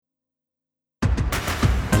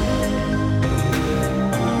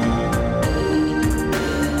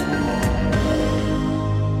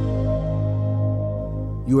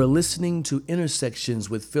You are listening to Intersections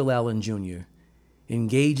with Phil Allen Jr.,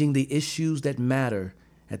 engaging the issues that matter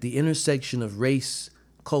at the intersection of race,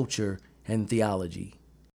 culture, and theology.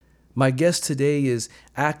 My guest today is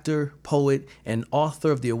actor, poet, and author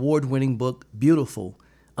of the award-winning book Beautiful,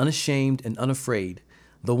 Unashamed, and Unafraid,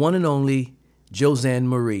 the one and only Josanne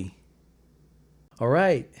Marie. All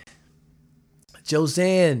right.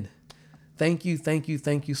 Josanne, thank you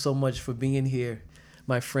so much for being here,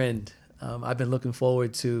 my friend. I've been looking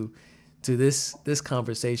forward to this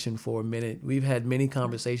conversation for a minute. We've had many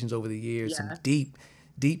conversations over the years, some deep,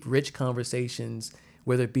 rich conversations,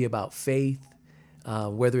 whether it be about faith,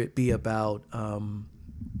 whether it be about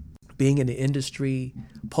being in the industry,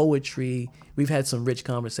 poetry. We've had some rich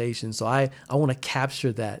conversations. So I want to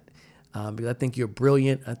capture that because I think you're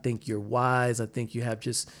brilliant. I think you're wise. I think you have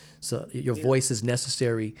your voice is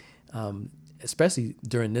necessary, especially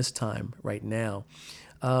during this time right now.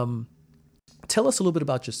 Tell us a little bit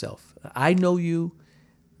about yourself. I know you,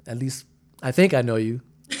 at least I think I know you.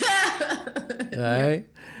 All right?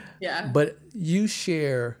 Yeah. But you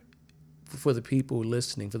share, for the people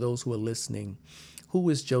listening, for those who are listening, who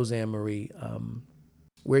is Josanne Marie?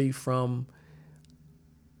 Where are you from?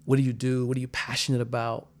 What do you do? What are you passionate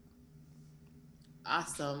about?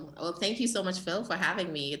 Awesome. Well, thank you so much, Phil, for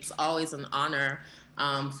having me. It's always an honor,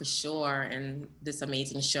 for sure. And this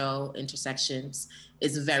amazing show, Intersections,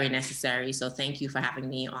 is very necessary. So thank you for having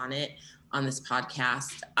me on this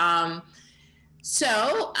podcast.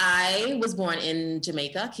 So I was born in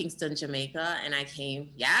Jamaica, Kingston, Jamaica, and I came,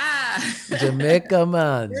 Jamaica,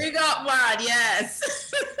 man. There you go, man,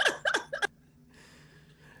 yes.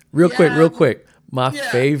 Real quick. My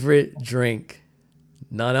favorite drink,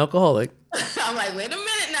 non-alcoholic. I'm like, wait a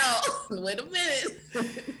minute now. Wait a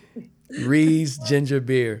minute. Reed's ginger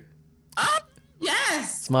beer. Oh,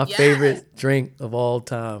 yes. It's my favorite drink of all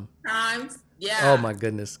time. Yeah. Oh my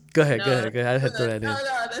goodness. Go ahead. I had to throw that in. No,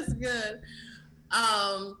 that's good.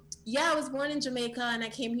 I was born in Jamaica and I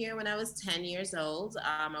came here when I was 10 years old.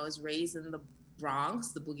 I was raised in the Bronx,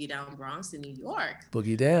 the Boogie Down Bronx in New York.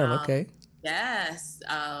 Boogie Down, okay. Yes.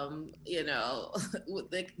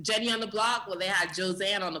 With Jenny on the block, well, they had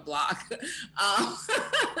Josanne on the block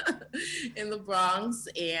in the Bronx,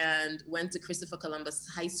 and went to Christopher Columbus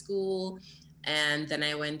High School. And then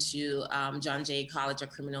I went to John Jay College of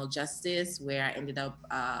Criminal Justice, where I ended up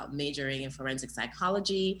majoring in forensic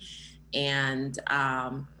psychology. And,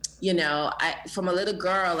 from a little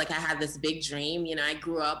girl, I had this big dream. I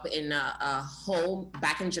grew up in a home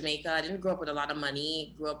back in Jamaica. I didn't grow up with a lot of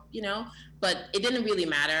money, but it didn't really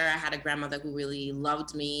matter. I had a grandmother who really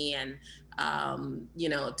loved me and,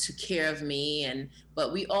 took care of me.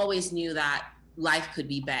 But we always knew that life could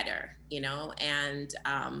be better, and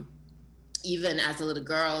even as a little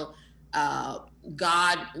girl, I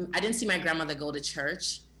didn't see my grandmother go to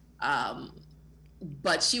church,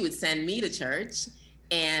 but she would send me to church.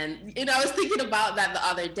 And, I was thinking about that the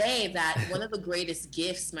other day, that one of the greatest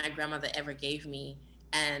gifts my grandmother ever gave me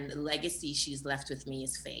and legacy she's left with me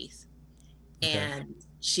is faith. Okay. And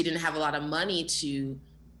she didn't have a lot of money to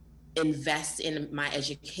invest in my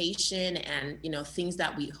education and, things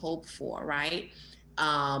that we hope for, right?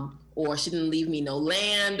 Or she didn't leave me no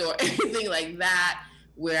land or anything like that,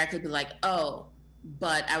 where I could be like, oh,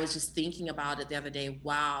 but I was just thinking about it the other day.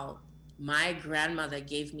 Wow, my grandmother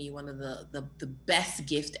gave me one of the best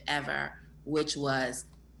gift ever, which was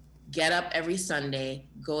get up every Sunday,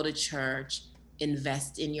 go to church,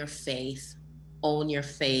 invest in your faith, own your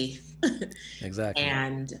faith. Exactly.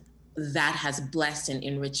 And that has blessed and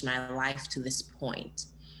enriched my life to this point.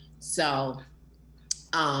 So,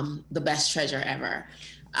 the best treasure ever.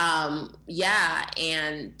 And,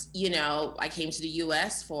 I came to the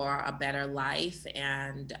US for a better life,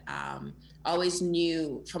 and always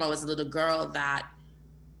knew from I was a little girl that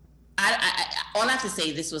all I have to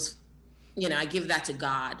say, this was, I give that to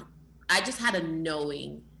God. I just had a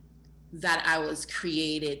knowing that I was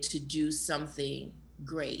created to do something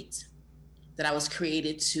great, that I was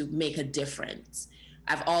created to make a difference.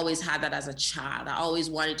 I've always had that as a child. I always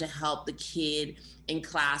wanted to help the kid in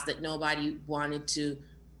class that nobody wanted to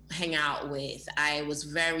hang out with. I was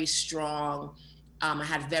very strong. I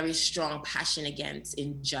had very strong passion against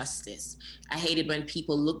injustice. I hated when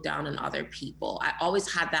people looked down on other people. I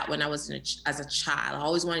always had that when I was as a child. I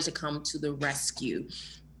always wanted to come to the rescue.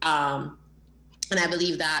 And I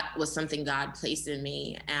believe that was something God placed in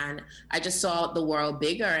me. And I just saw the world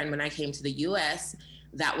bigger. And when I came to the US,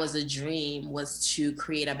 that was a dream, was to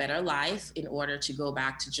create a better life in order to go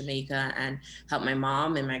back to Jamaica and help my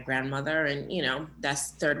mom and my grandmother. And, you know,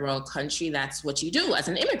 that's third world country. That's what you do as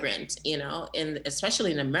an immigrant, you know, and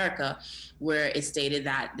especially in America, where it's stated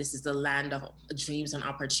that this is the land of dreams and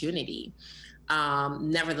opportunity.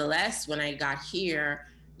 Nevertheless, when I got here,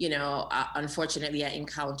 you know, unfortunately, I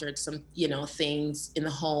encountered some, you know, things in the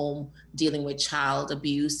home dealing with child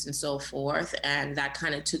abuse and so forth. And that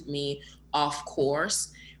kind of took me off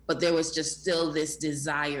course. But there was just still this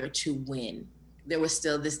desire to win. There was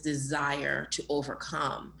still this desire to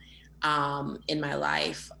overcome in my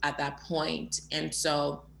life at that point. And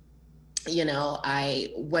so, you know,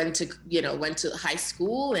 I went to high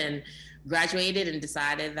school and graduated and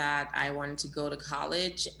decided that I wanted to go to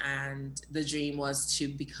college. And the dream was to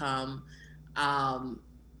become,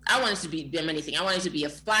 I wanted to be many things. I wanted to be a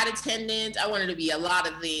flight attendant. I wanted to be a lot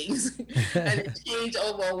of things. And it changed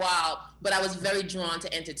over a while. But I was very drawn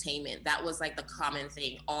to entertainment. That was like the common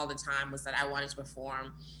thing all the time, was that I wanted to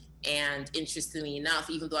perform. And interestingly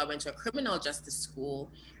enough, even though I went to a criminal justice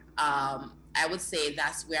school, I would say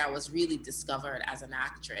that's where I was really discovered as an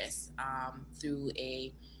actress, through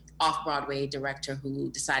a off-Broadway director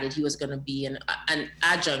who decided he was going to be an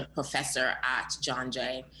adjunct professor at John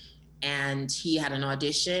Jay. And he had an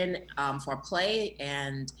audition for a play,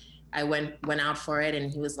 and I went out for it,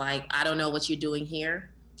 and he was like, I don't know what you're doing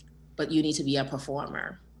here, but you need to be a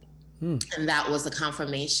performer. And that was the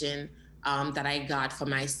confirmation that I got for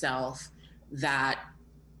myself, that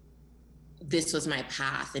this was my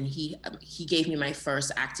path. And he gave me my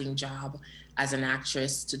first acting job as an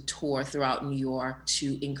actress, to tour throughout New York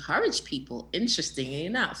to encourage people, interestingly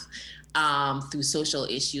enough, through social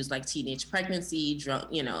issues like teenage pregnancy,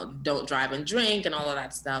 you know, don't drive and drink, and all of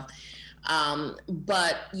that stuff.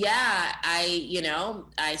 But yeah,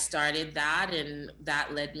 I started that, and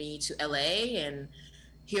that led me to LA, and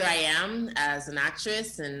here I am as an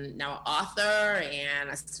actress, and now an author and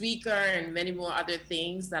a speaker, and many more other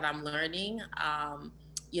things that I'm learning.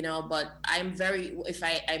 You know, but I'm very,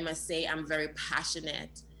 I must say, I'm very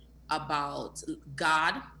passionate about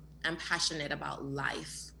God. I'm passionate about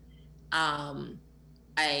life.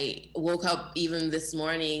 I woke up even this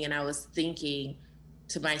morning and I was thinking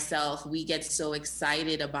to myself, we get so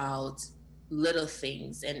excited about little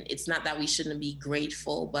things, and it's not that we shouldn't be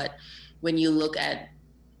grateful, but when you look at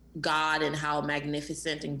God and how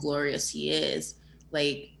magnificent and glorious he is,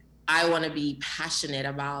 like, I want to be passionate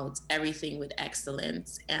about everything with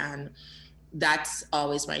excellence, and that's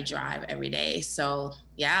always my drive every day. So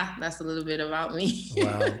yeah, that's a little bit about me.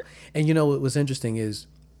 Wow. And you know what was interesting is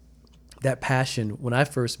that passion. When I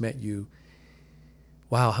first met you,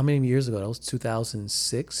 wow, how many years ago? That was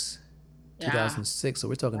 2006. Yeah. 2006. So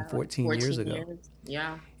we're talking 14 years ago.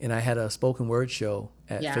 Yeah. And I had a spoken word show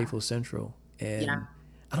at Faithful Central, and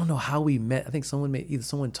I don't know how we met. I think either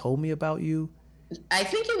someone told me about you. I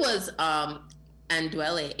think it was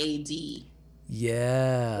Andwele AD.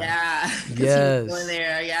 Yeah. Yeah. Yes. Going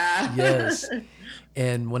there. Yeah. Yes.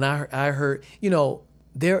 And when I heard, you know,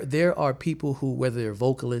 there are people who, whether they're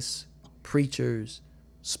vocalists, preachers,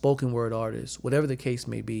 spoken word artists, whatever the case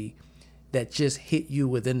may be, that just hit you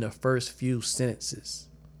within the first few sentences.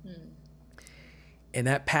 And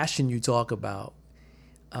that passion you talk about,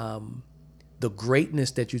 the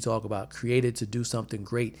greatness that you talk about, created to do something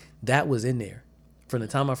great, that was in there from the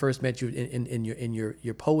time I first met you in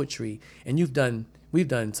your poetry. And we've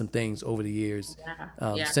done some things over the years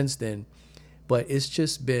since then, but it's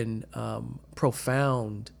just been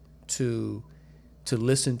profound to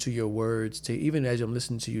listen to your words, to even as I'm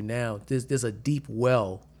listening to you now, there's a deep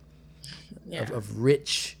well of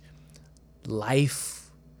rich life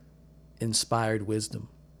inspired wisdom.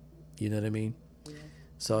 You know what I mean? Yeah.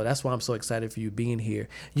 So that's why I'm so excited for you being here.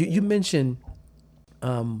 You mentioned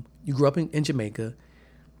you grew up in Jamaica.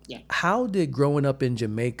 Yeah. How did growing up in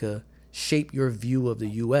Jamaica shape your view of the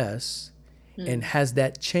U.S. and has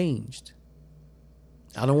that changed?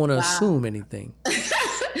 I don't want to assume anything.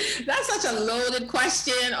 That's such a loaded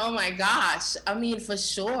question. Oh my gosh. I mean, for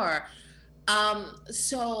sure.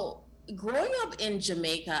 So growing up in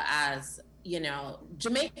Jamaica, as you know,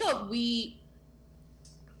 Jamaica,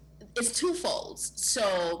 it's twofold.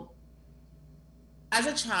 So as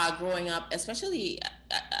a child growing up, especially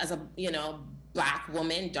as a, you know, Black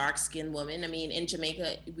woman, dark-skinned woman, I mean, in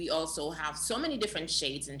Jamaica, we also have so many different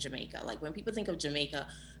shades in Jamaica. Like when people think of Jamaica,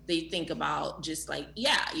 they think about just like,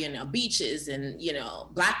 you know, beaches and, you know,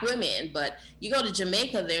 Black women. But you go to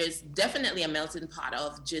Jamaica, there's definitely a melting pot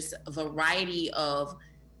of just a variety of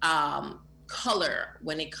color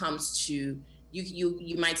when it comes to,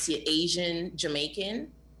 you might see an Asian Jamaican,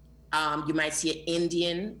 You might see an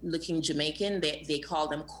Indian looking Jamaican. They call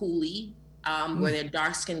them coolie, where they're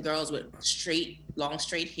dark skinned girls with long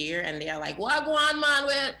straight hair. And they're like, what go on, man?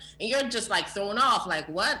 Where? And you're just like thrown off, like,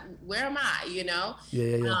 what? Where am I? You know?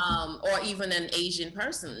 Yeah. Or even an Asian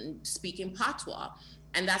person speaking patois.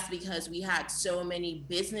 And that's because we had so many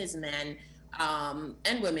businessmen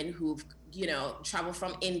and women who've, you know, traveled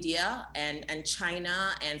from India and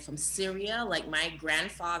China and from Syria. Like my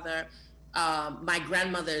grandfather, my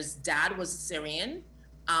grandmother's dad was Syrian.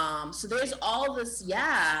 So there's all this,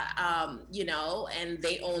 you know, and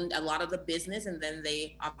they owned a lot of the business, and then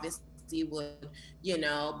they obviously would, you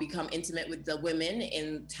know, become intimate with the women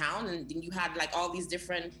in town, and then you had like all these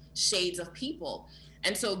different shades of people.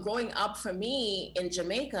 And so growing up for me in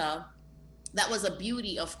Jamaica, that was a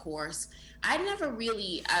beauty, of course. I never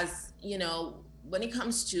really, as you know, when it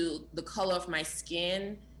comes to the color of my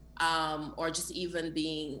skin, or just even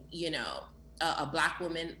being, you know, a Black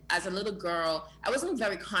woman, as a little girl, I wasn't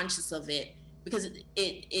very conscious of it because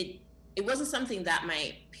it wasn't something that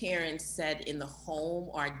my parents said in the home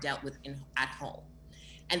or I dealt with at home.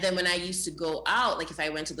 And then when I used to go out, like if I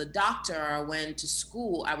went to the doctor or I went to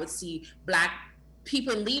school, I would see Black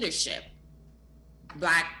people in leadership,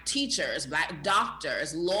 Black teachers, Black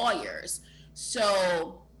doctors, lawyers.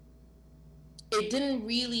 So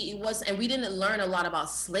it was, and we didn't learn a lot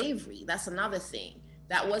about slavery. That's another thing.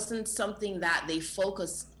 That wasn't something that they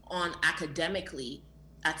focused on academically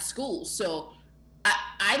at school. So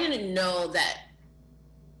I didn't know that,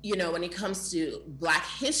 you know, when it comes to Black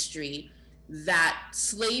history, that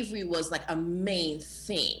slavery was like a main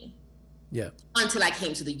thing. Yeah. Until I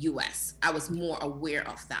came to the US, I was more aware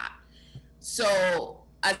of that. So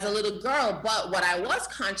as a little girl, but what I was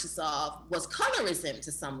conscious of was colorism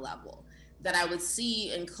to some level, that I would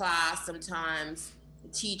see in class sometimes. The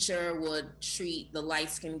teacher would treat the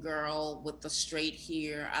light-skinned girl with the straight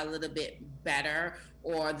hair a little bit better,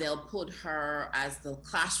 or they'll put her as the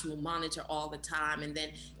classroom monitor all the time. And then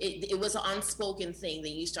it was an unspoken thing.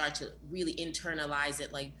 Then you start to really internalize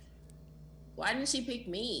it, like, why didn't she pick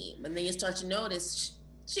me? And then you start to notice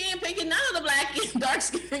she ain't picking none of the Black and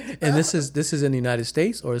dark-skinned girls. And this is in the United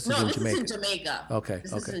States, or this is in Jamaica? No, this is in Jamaica. Okay.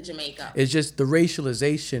 This is in Jamaica. It's just the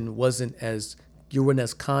racialization you weren't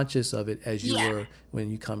as conscious of it as you were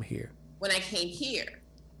when you come here. When I came here.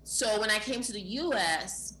 So when I came to the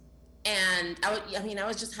U.S., and I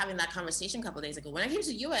was just having that conversation a couple of days ago. When I came to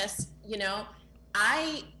the U.S., you know,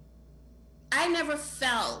 I never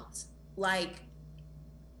felt like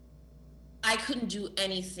I couldn't do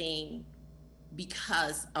anything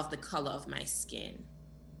because of the color of my skin.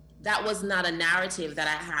 That was not a narrative that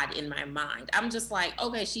I had in my mind. I'm just like,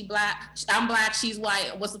 okay, she Black, I'm Black, she's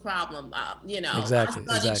white. What's the problem? You know, exactly.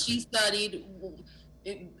 She studied,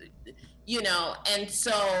 you know,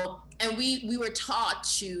 and we were taught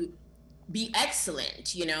to be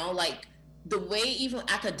excellent, you know, like the way even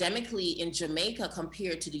academically in Jamaica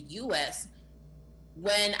compared to the US,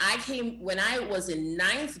 when I was in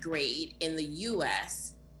 9th grade in the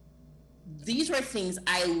US, these were things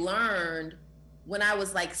I learned when I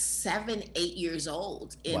was like 7, 8 years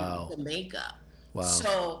old in Jamaica. Wow.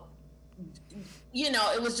 So, you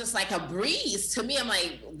know, it was just like a breeze to me. I'm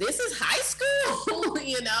like, this is high school,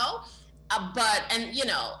 you know? You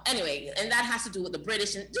know, anyway, and that has to do with the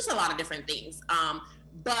British and just a lot of different things.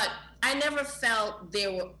 But I never felt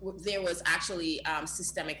there was actually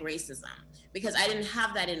systemic racism because I didn't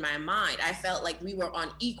have that in my mind. I felt like we were on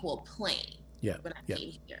equal plane when I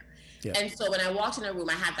came here. Yeah. And so when I walked in a room,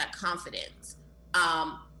 I had that confidence.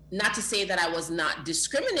 Not to say that I was not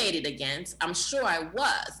discriminated against. I'm sure I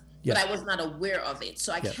was, but I was not aware of it.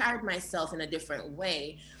 So I carried myself in a different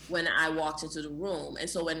way when I walked into the room. And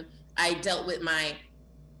so when I dealt with my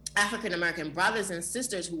African-American brothers and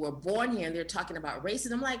sisters who were born here and they're talking about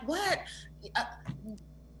racism, I'm like, what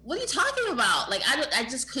are you talking about? Like, I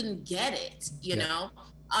just couldn't get it, you know,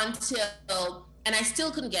 and I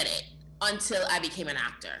still couldn't get it until I became an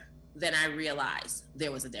actor. Then I realized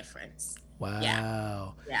there was a difference.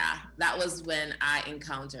 Wow. Yeah. That was when I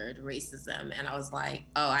encountered racism and I was like,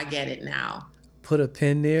 oh, I get it now. Put a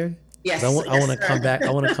pin there. Yes. I want to come back. I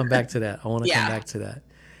want to come back to that. Come back to that.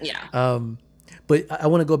 Yeah. But I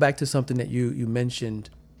want to go back to something that you mentioned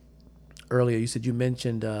earlier. You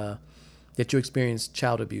mentioned that you experienced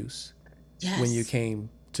child abuse when you came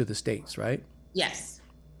to the States, right? Yes.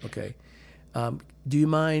 Okay. Do you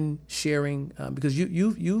mind sharing? Because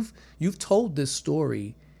you've told this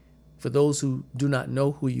story for those who do not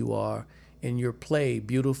know who you are in your play,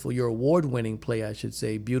 Beautiful, your award-winning play, I should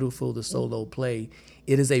say, Beautiful, the solo play.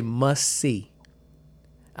 It is a must-see.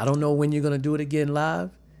 I don't know when you're going to do it again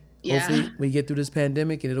live. Yeah. Hopefully we get through this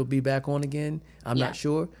pandemic and it'll be back on again. I'm not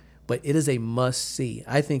sure. but it is a must see.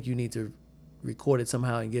 I think you need to record it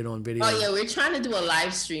somehow and get it on video. Oh yeah, we're trying to do a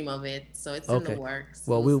live stream of it, so it's in the Okay. works.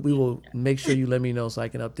 Well, We'll we see. will make sure you let me know so I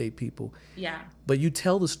can update people. Yeah. But you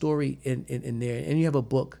tell the story in there, and you have a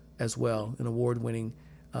book as well, an award-winning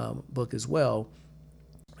book as well.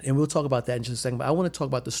 And we'll talk about that in just a second. But I want to talk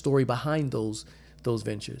about the story behind those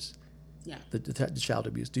ventures, Yeah. the child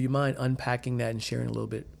abuse. Do you mind unpacking that and sharing a little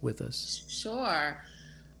bit with us? Sure.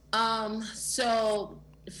 So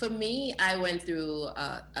for me, I went through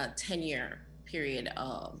a 10-year period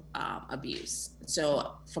of abuse.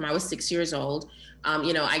 So from I was 6 years old,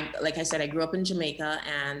 like I said, I grew up in Jamaica,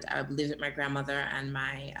 and I lived with my grandmother and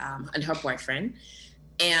and her boyfriend.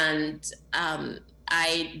 And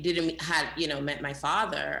I didn't met my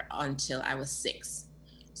father until I was 6.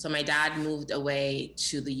 So my dad moved away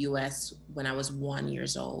to the U.S. when I was 1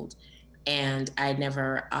 years old. And I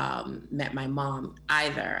never met my mom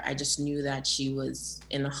either. I just knew that she was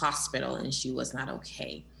in the hospital and she was not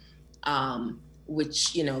okay.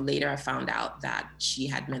 Which, later I found out that she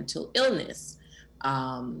had mental illness,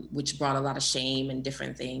 which brought a lot of shame and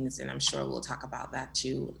different things. And I'm sure we'll talk about that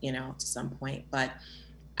too, to some point. But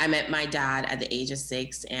I met my dad at the age of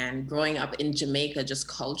 6, and growing up in Jamaica, just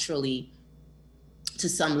culturally, to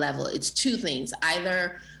some level, it's two things.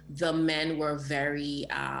 Either the men were very,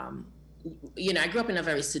 I grew up in a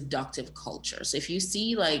very seductive culture. So if you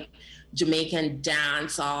see like Jamaican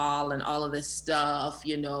dance hall and all of this stuff,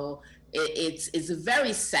 it's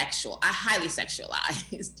very sexual, highly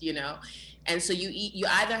sexualized, And so you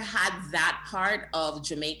either had that part of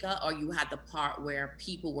Jamaica, or you had the part where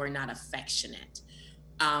people were not affectionate,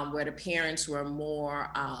 where the parents were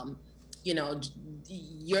more,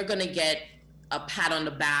 you're going to get a pat on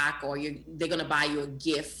the back, or they're going to buy you a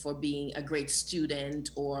gift for being a great student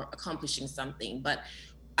or accomplishing something. But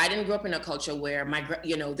I didn't grow up in a culture where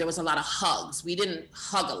there was a lot of hugs. We didn't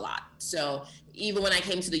hug a lot. So even when I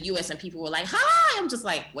came to the U.S. and people were like, "Hi," I'm just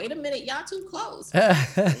like, "Wait a minute, y'all too close." Yeah,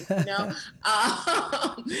 it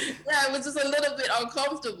was just a little bit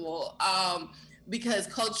uncomfortable because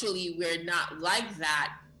culturally we're not like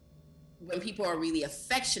that. When people are really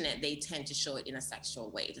affectionate, they tend to show it in a sexual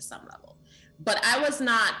way to some level. But I was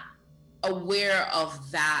not aware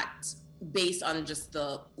of that based on just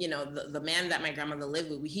the man that my grandmother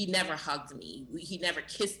lived with. He never hugged me. He never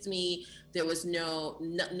kissed me. There was no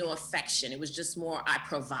affection. It was just more, I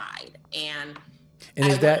provide. And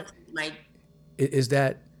is that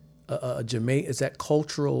Jamaica? Is that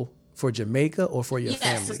cultural for Jamaica or for your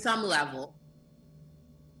family? Yes, to some level.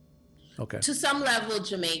 Okay. To some level,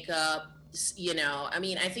 Jamaica,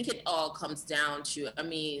 I think it all comes down to,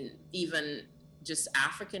 even just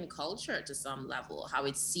African culture to some level, how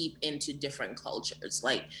it seeped into different cultures.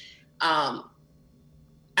 Like,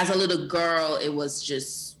 as a little girl, it was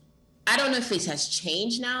just, I don't know if it has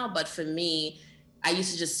changed now, but for me, I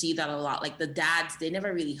used to just see that a lot. Like the dads, they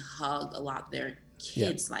never really hugged a lot of their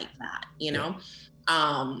kids like that,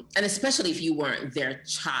 and especially if you weren't their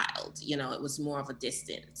child, it was more of a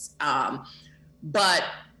distance. But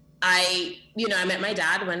I met my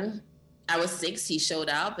dad when I was 6. He showed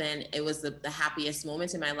up, and it was the happiest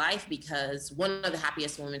moment in my life, because one of the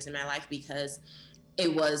happiest moments in my life, because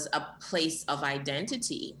it was a place of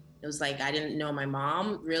identity. It was like, I didn't know my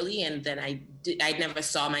mom really. And then I never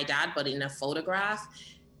saw my dad, but in a photograph.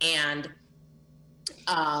 And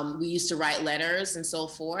we used to write letters and so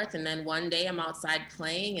forth. And then one day I'm outside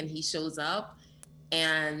playing and he shows up,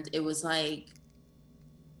 and it was like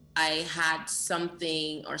I had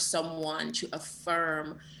something or someone to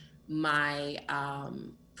affirm my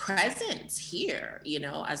presence here,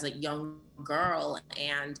 as a young girl.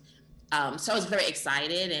 And so I was very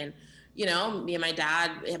excited. And, me and my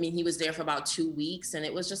dad, he was there for about 2 weeks, and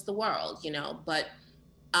it was just the world, but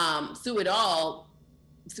through it all,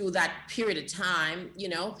 through that period of time,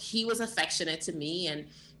 he was affectionate to me, and,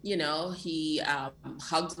 he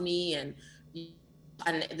hugged me, and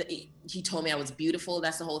he told me I was beautiful.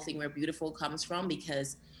 That's the whole thing where beautiful comes from,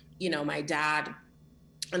 because, my dad,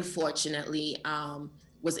 unfortunately,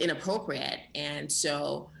 was inappropriate. And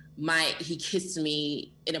so he kissed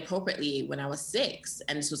me inappropriately when I was 6.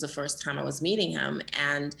 And this was the first time I was meeting him.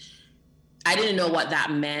 And I didn't know what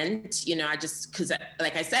that meant. I just, because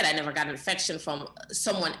like I said, I never got an affection from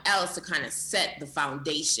someone else to kind of set the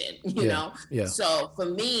foundation, you know? Yeah. So for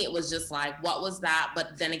me, it was just like, what was that?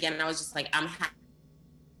 But then again, I was just like, I'm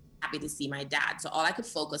happy to see my dad. So all I could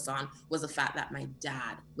focus on was the fact that my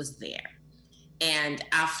dad was there. And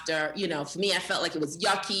after, for me, I felt like it was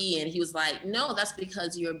yucky. And he was like, no, that's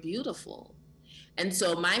because you're beautiful. And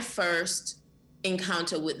so my first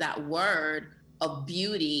encounter with that word of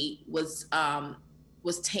beauty was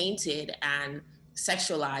tainted and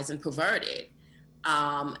sexualized and perverted.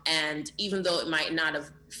 And even though it might not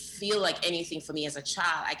have feel like anything for me as a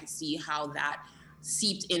child, I could see how that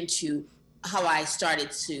seeped into how I started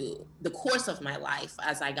to the course of my life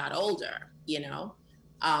as I got older,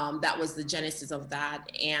 that was the genesis of that.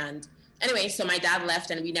 And anyway, so my dad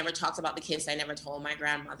left and we never talked about the kids. I never told my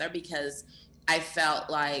grandmother because I felt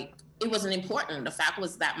like it wasn't important. The fact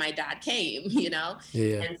was that my dad came,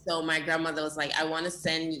 Yeah. And so my grandmother was like,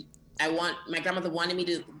 my grandmother wanted me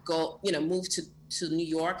to go, move to New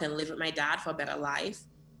York and live with my dad for a better life.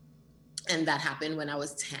 And that happened when I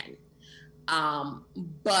was 10.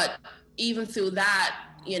 But even through that,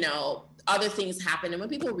 other things happened. And when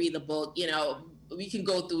people read the book, we can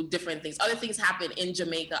go through different things. Other things happened in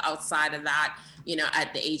Jamaica outside of that,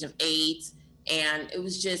 at the age of 8. And it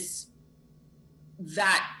was just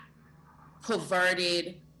that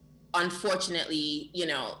perverted, unfortunately,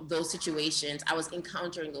 those situations. I was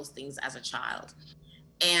encountering those things as a child.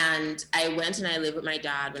 And I went and I lived with my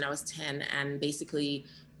dad when I was 10. And basically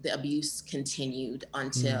the abuse continued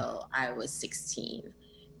until I was 16.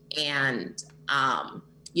 And,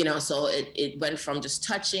 so it went from just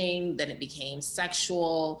touching, then it became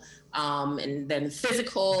sexual, and then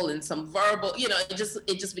physical and some verbal,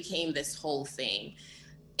 it just became this whole thing.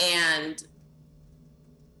 And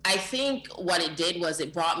I think what it did was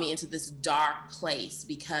it brought me into this dark place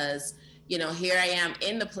because, here I am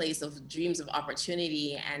in the place of dreams of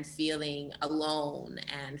opportunity and feeling alone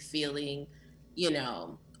and feeling,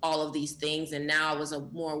 all of these things. And now I was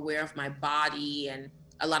more aware of my body, and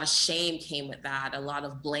a lot of shame came with that. A lot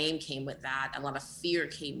of blame came with that. A lot of fear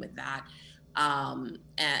came with that,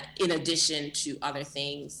 in addition to other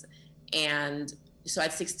things. And so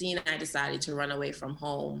at 16, I decided to run away from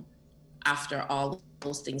home after all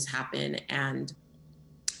those things happened. And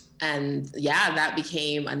yeah, that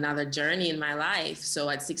became another journey in my life. So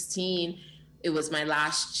at 16, it was my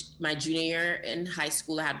junior year in high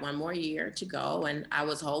school. I had one more year to go, and I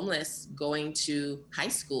was homeless going to high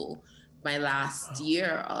school my last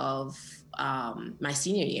year of my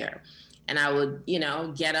senior year. And I would,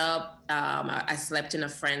 get up. I slept in a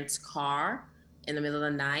friend's car in the middle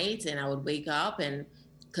of the night, and I would wake up, and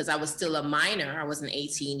because I was still a minor, I wasn't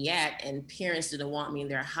 18 yet, and parents didn't want me in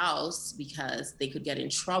their house because they could get in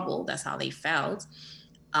trouble. That's how they felt.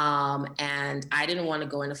 And I didn't want to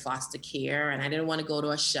go into foster care, and I didn't want to go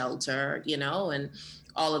to a shelter, and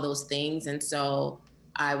all of those things. And so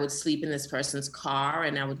I would sleep in this person's car,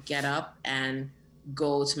 and I would get up and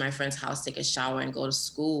go to my friend's house, take a shower, and go to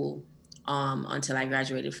school until I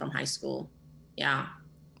graduated from high school. Yeah.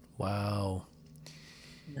 Wow.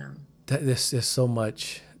 Yeah. There's so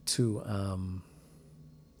much to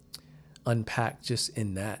unpack just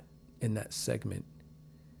in that segment.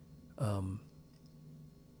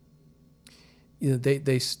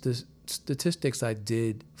 The statistics I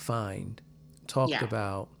did find talked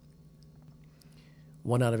about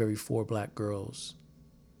 1 out of every 4 Black girls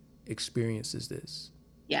experiences this.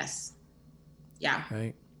 Yes. Yeah.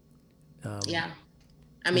 Right. Yeah.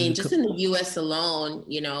 I mean, just in the U.S. alone,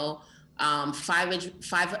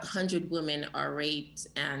 500 women are raped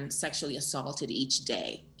and sexually assaulted each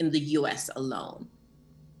day in the U.S. alone.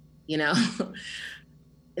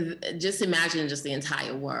 Just imagine just the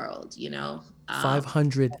entire world,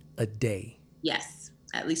 500 a day. Yes,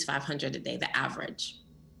 at least 500 a day, the average.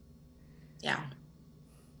 Yeah.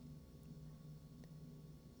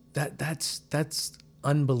 That's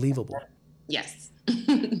unbelievable. Yes.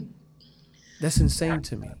 That's insane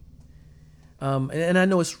to me. And I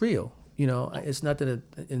know it's real. It's not that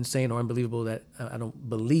it's insane or unbelievable that I don't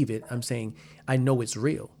believe it. I'm saying I know it's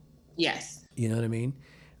real. Yes. You know what I mean?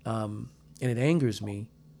 And it angers me.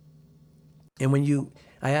 And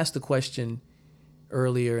I asked the question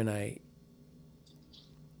earlier, and I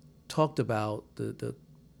talked about the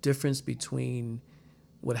difference between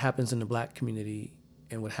what happens in the Black community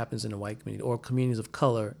and what happens in the white community, or communities of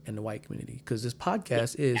color and the white community. Because this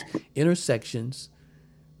podcast is intersections,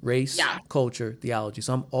 race, culture, theology.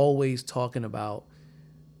 So I'm always talking about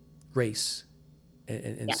race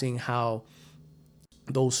and seeing how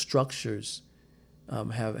those structures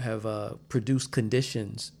have produced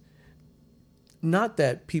conditions. Not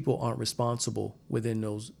that people aren't responsible within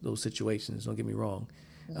those situations, don't get me wrong.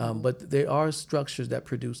 But there are structures that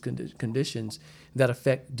produce conditions that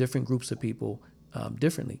affect different groups of people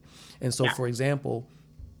differently. And so, for example,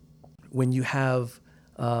 when you have,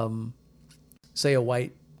 say, a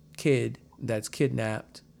white kid that's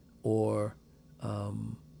kidnapped or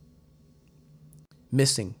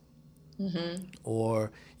missing,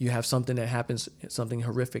 or you have something that happens, something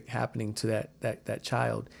horrific happening to that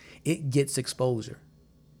child, it gets exposure.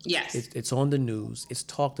 Yes. It's on the news. It's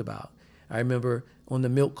talked about. I remember on the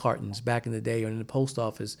milk cartons back in the day, or in the post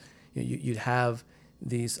office, you'd have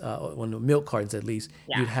these, on the milk cartons at least,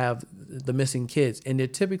 you'd have the missing kids, and they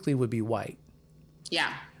typically would be white.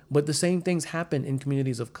 Yeah. But the same things happen in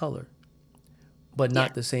communities of color, but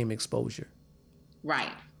not the same exposure.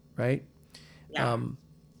 Right. Right? Yeah.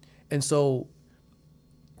 And so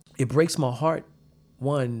it breaks my heart,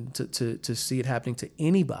 one, to see it happening to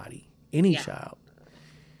anybody, any child,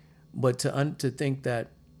 but to think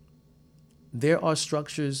that there are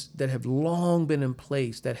structures that have long been in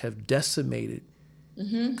place that have decimated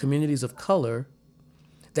communities of color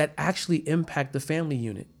that actually impact the family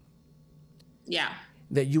unit. Yeah.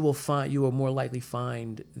 That you will more likely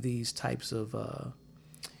find these types of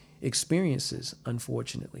experiences,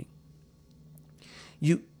 unfortunately.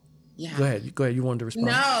 Go ahead. You wanted to respond?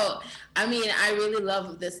 No, I mean, I really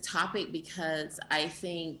love this topic because I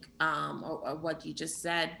think, or what you just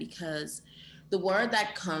said, because the word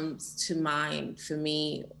that comes to mind for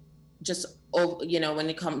me, just,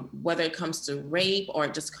 when whether it comes to rape or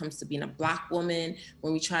it just comes to being a Black woman,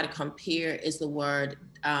 when we try to compare, is the word,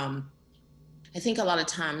 I think a lot of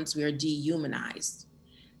times we are dehumanized.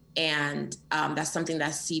 And that's something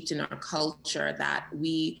that's seeped in our culture, that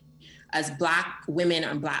we, as Black women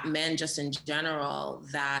and Black men, just in general,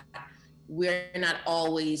 that we're not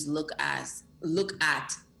always look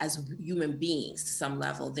at as human beings to some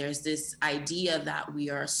level. There's this idea that we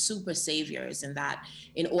are super saviors, and that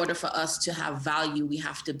in order for us to have value, we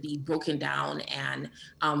have to be broken down and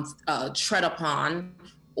tread upon,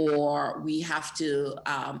 or we have to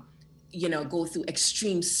go through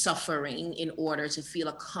extreme suffering in order to feel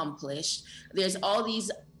accomplished. There's all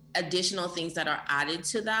these additional things that are added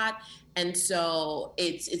to that. And so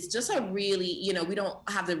it's just a really, we don't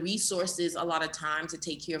have the resources a lot of time to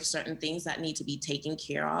take care of certain things that need to be taken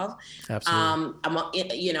care of.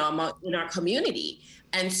 Absolutely. In our community.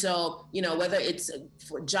 And so, whether it's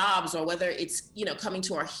for jobs or whether it's, coming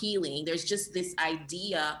to our healing, there's just this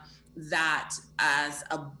idea that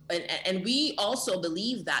and we also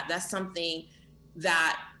believe that that's something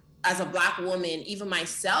that, as a Black woman, even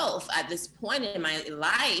myself at this point in my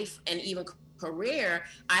life and even career,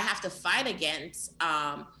 I have to fight against,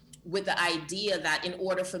 with the idea that in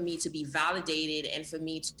order for me to be validated and for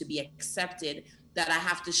me to be accepted, that I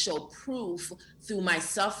have to show proof through my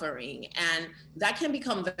suffering. And that can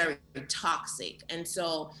become very toxic. And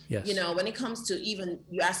so, when it comes to, even,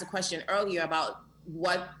 you asked a question earlier about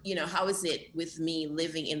how is it with me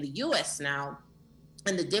living in the US now?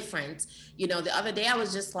 And the difference, the other day I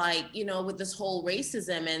was just like, with this whole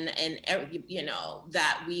racism and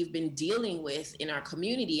that we've been dealing with in our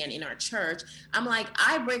community and in our church, I'm like,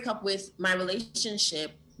 I break up with my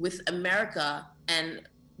relationship with America and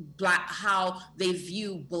Black, how they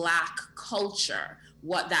view Black culture,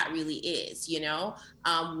 what that really is,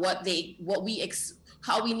 how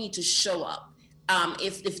we need to show up.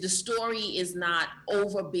 If the story is not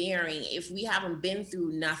overbearing, if we haven't been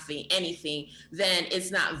through anything, then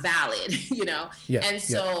it's not valid, And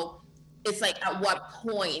so it's like, at what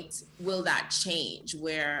point will that change?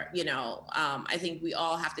 Where, I think we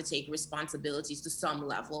all have to take responsibilities to some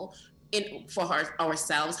level for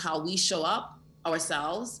ourselves, how we show up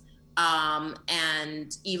ourselves.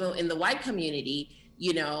 And even in the white community,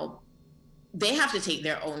 they have to take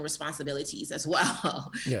their own responsibilities as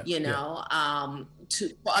well, for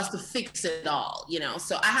us to fix it all,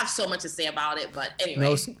 So I have so much to say about it, but anyway.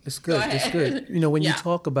 No, it's good. It's good. When you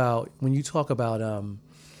talk about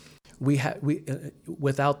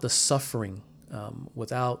without the suffering,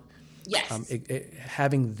 without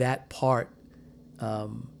having that part,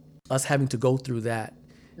 us having to go through that,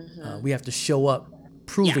 we have to show up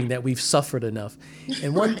proving that we've suffered enough.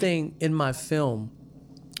 And one thing in my film,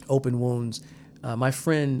 Open Wounds, my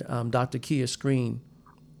friend Dr. Kia Screen,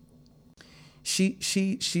 she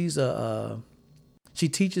teaches at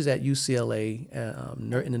UCLA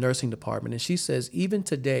in the nursing department, and she says even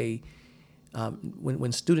today,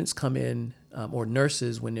 when students come in, or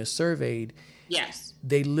nurses, when they're surveyed,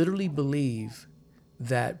 they literally believe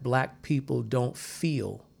that Black people don't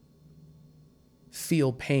feel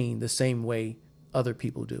pain the same way other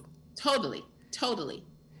people do. Totally.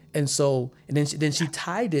 And so, then she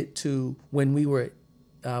tied it to when we were,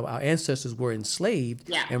 our ancestors were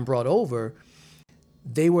enslaved and brought over.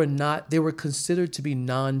 They were considered to be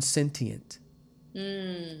non-sentient.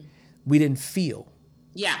 We didn't feel.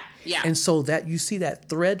 Yeah. And so that you see that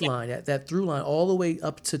thread line, that through line all the way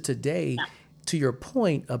up to today, to your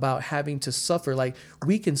point about having to suffer. Like,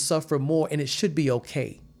 we can suffer more and it should be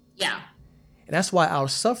okay. Yeah. And that's why our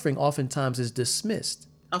suffering oftentimes is dismissed.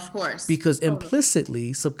 Of course. Because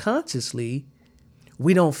implicitly, subconsciously,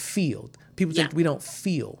 we don't feel. People think we don't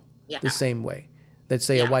feel. the same way that,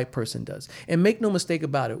 say, a Yeah. white person does. And make no mistake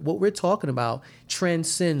about it, what we're talking about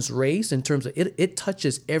transcends race in terms of it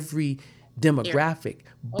touches every demographic.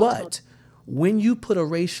 But when you put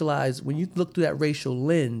when you look through that racial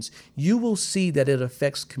lens, you will see that it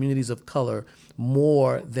affects communities of color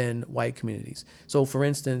more than white communities. So, for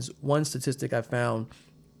instance, one statistic I found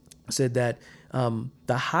said that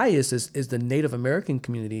the highest is the Native American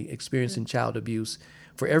community experiencing child abuse.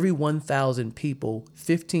 For every 1,000 people,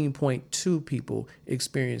 15.2 people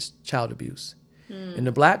experience child abuse. In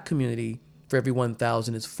the black community, for every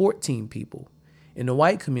 1,000 is 14 people. In the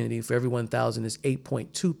white community, for every 1,000 is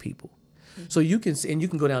 8.2 people. So you can see, and you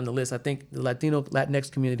can go down the list. I think the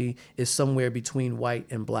Latinx community is somewhere between white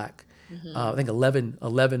and black. I think 11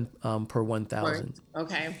 per 1,000.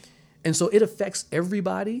 Okay. And so it affects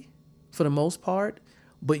everybody for the most part,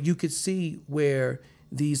 but you could see where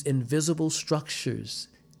these invisible structures,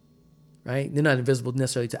 right? They're not invisible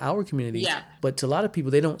necessarily to our community, but to a lot of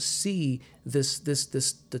people, they don't see the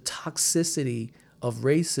toxicity of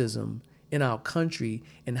racism in our country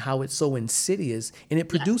and how it's so insidious, and it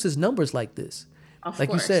produces numbers like this. Of like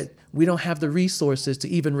course. you said, we don't have the resources to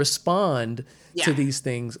even respond to these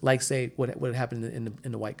things, like, say, what happened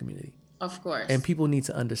in the white community. Of course. And people need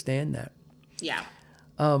to understand that. Yeah.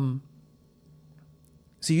 So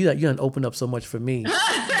you done opened up so much for me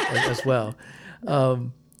as well.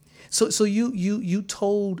 So you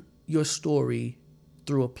told your story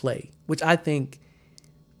through a play, which I think,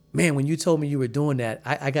 man, when you told me you were doing that,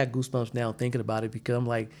 I got goosebumps now thinking about it, because I'm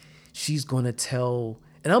like, she's going to tell,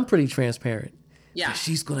 and I'm pretty transparent. Yeah.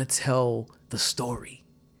 She's going to tell the story.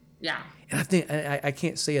 Yeah. And I think I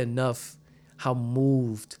can't say enough how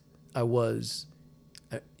moved I was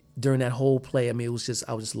during that whole play. I mean, I was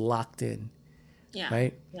just locked in. Yeah.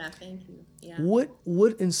 Right? Yeah, thank you. Yeah.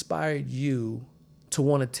 What inspired you to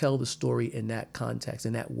want to tell the story in that context,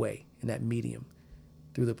 in that way, in that medium,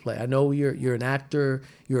 through the play? I know you're an actor,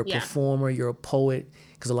 you're a performer, you're a poet,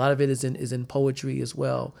 because a lot of it is in poetry as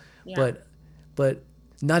well. Yeah. But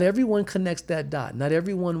not everyone connects that dot. Not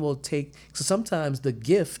everyone will take. So sometimes the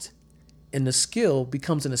gift and the skill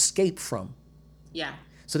becomes an escape from. Yeah.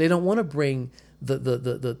 So they don't want to bring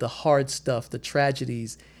the hard stuff, the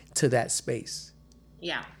tragedies, to that space.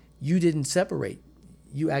 Yeah. You didn't separate.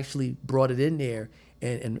 You actually brought it in there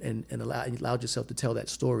and allowed yourself to tell that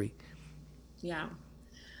story. Yeah.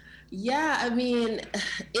 Yeah, I mean,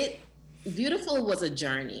 Beautiful was a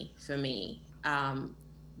journey for me,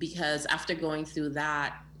 because after going through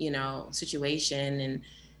that, situation,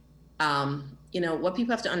 and, what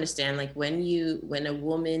people have to understand, like when a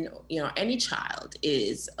woman, any child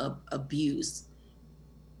is abused,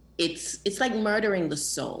 it's like murdering the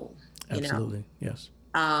soul. Absolutely. Yes.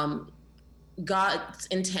 God's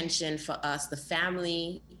intention for us, the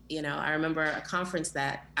family, I remember a conference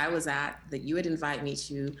that I was at that you would invite me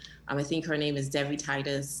to. I think her name is Debbie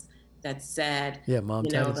Titus, that said, Mom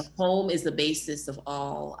Titus. The home is the basis of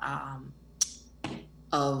all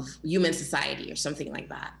of human society, or something like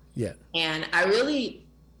that. Yeah. And I really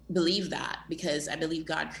believe that, because I believe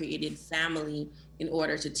God created family in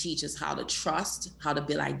order to teach us how to trust, how to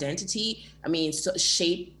build identity. I mean,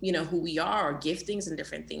 shape, who we are, or giftings and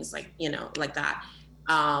different things like that.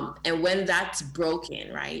 And when that's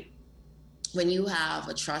broken, right? When you have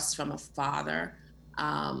a trust from a father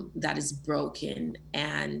that is broken,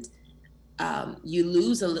 and you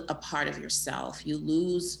lose a part of yourself, you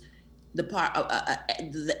lose the part,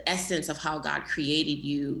 the essence of how God created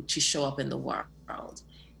you to show up in the world.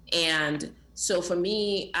 And so for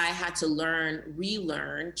me, I had to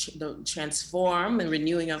relearn, the transform and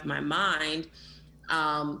renewing of my mind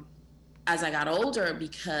as I got older,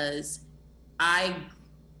 because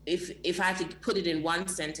if I had to put it in one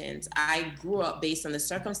sentence, I grew up based on the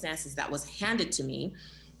circumstances that was handed to me.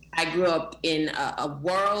 I grew up in a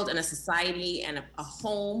world and a society and a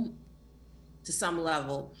home, to some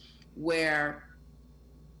level, where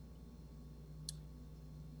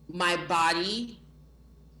my body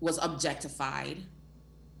was objectified.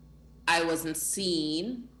 I wasn't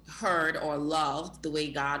seen, heard, or loved the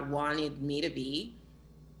way God wanted me to be.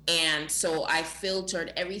 And so I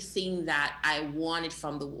filtered everything that I wanted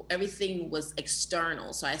everything was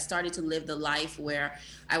external. So I started to live the life where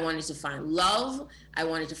I wanted to find love. I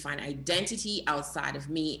wanted to find identity outside of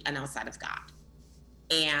me and outside of God.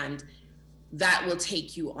 And that will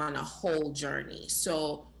take you on a whole journey.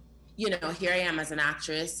 So, here I am as an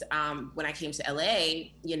actress. When I came to LA,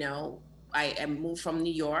 I moved from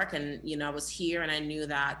New York, and, I was here, and I knew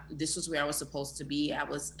that this was where I was supposed to be. I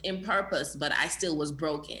was in purpose, but I still was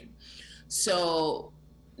broken. So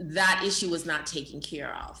that issue was not taken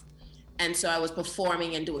care of. And so I was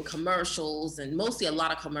performing and doing commercials, and mostly a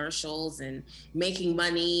lot of commercials, and making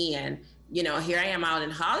money. And, you know, here I am out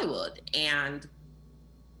in Hollywood, and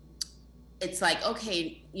it's like,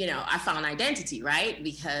 okay, you know, I found identity, right?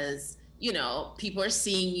 Because, you know, people are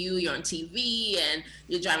seeing you, you're on TV, and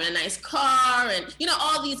you're driving a nice car, and, you know,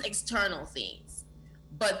 all these external things.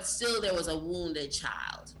 But still there was a wounded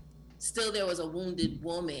child. Still there was a wounded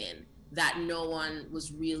woman that no one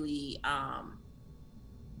was really,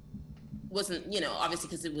 wasn't, you know, obviously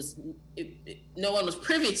because no one was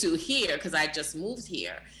privy to here, because I just moved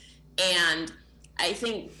here. And I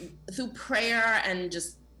think through prayer and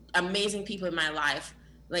just amazing people in my life,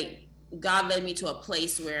 like, God led me to a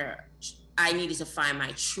place where I needed to find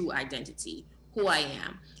my true identity, who I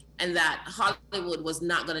am, and that Hollywood was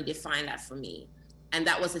not going to define that for me. And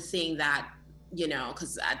that was the thing that, you know,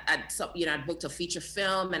 because I booked a feature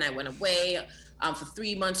film, and I went away for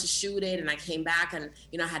 3 months to shoot it, and I came back, and,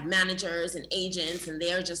 you know, I had managers and agents, and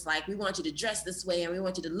they're just like, we want you to dress this way, and we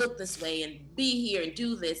want you to look this way, and be here and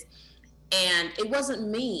do this. And it wasn't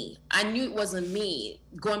me. I knew it wasn't me.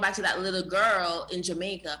 Going back to that little girl in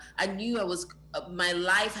Jamaica, I knew my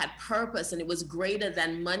life had purpose, and it was greater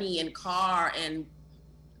than money and car and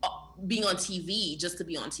being on TV, just to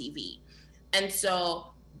be on TV. And so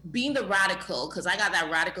being the radical, because I got that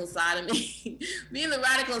radical side of me, being the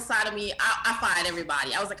radical side of me, I fired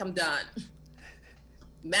everybody. I was like, I'm done.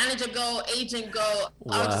 Manager go, agent go.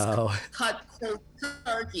 Wow. I'll just cut cold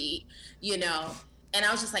turkey, you know. And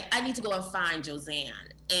I was just like, I need to go and find Josanne.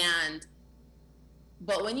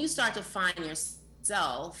 But when you start to find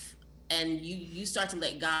yourself, and you start to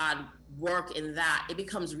let God work in that, it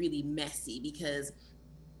becomes really messy, because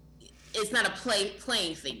it's not a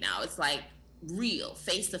playing thing now. It's like real,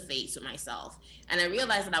 face to face with myself. And I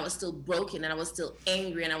realized that I was still broken, and I was still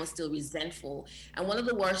angry, and I was still resentful. And one of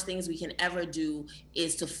the worst things we can ever do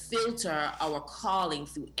is to filter our calling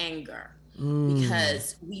through anger,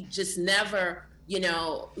 because we just never, you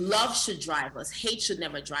know, love should drive us. Hate should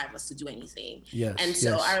never drive us to do anything. Yes, and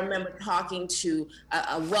so I remember talking to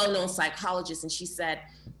a well-known psychologist, and she said,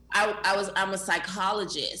 I'm a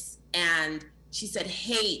psychologist, and she said,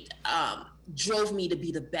 hate drove me to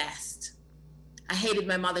be the best. I hated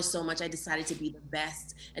my mother so much, I decided to be the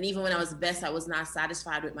best. And even when I was the best, I was not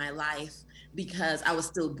satisfied with my life, because I was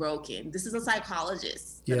still broken. This is a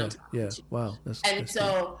psychologist. Yeah. Wow. And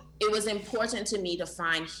so it was important to me to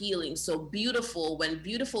find healing. So Beautiful, when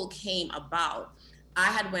Beautiful came about, I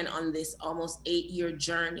had went on this almost 8-year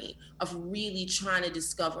journey of really trying to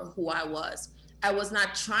discover who I was. I was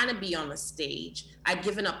not trying to be on the stage. I'd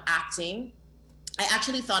given up acting. I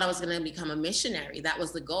actually thought I was going to become a missionary. That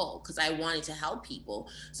was the goal, because I wanted to help people.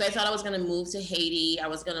 So I thought I was going to move to Haiti. I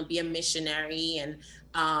was going to be a missionary, and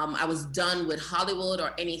I was done with Hollywood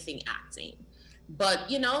or anything acting.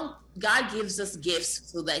 But, you know, God gives us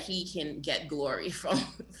gifts so that he can get glory from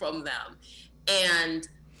them. And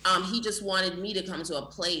he just wanted me to come to a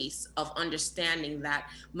place of understanding that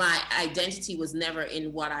my identity was never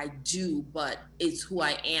in what I do, but it's who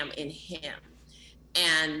I am in him.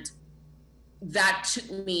 And that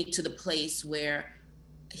took me to the place where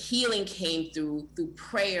healing came through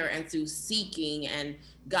prayer and through seeking and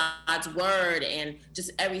God's word and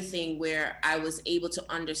just everything, where I was able to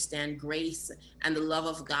understand grace and the love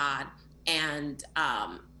of God. And,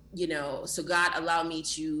 you know, so God allowed me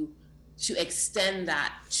to extend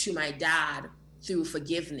that to my dad through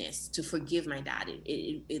forgiveness, to forgive my dad.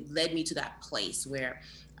 It led me to that place where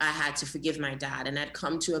I had to forgive my dad. And I'd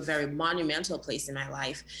come to a very monumental place in my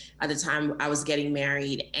life at the time I was getting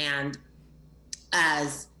married. And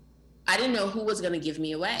as I didn't know who was going to give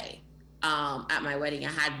me away at my wedding.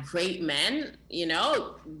 I had great men, you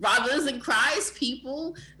know, brothers in Christ,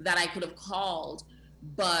 people that I could have called.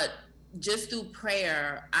 But just through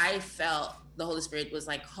prayer, I felt the Holy Spirit was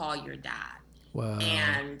like, call your dad. Wow.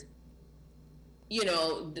 And, you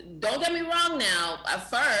know, don't get me wrong now. At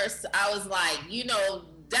first, I was like, you know,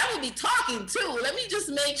 that would be talking too. Let me just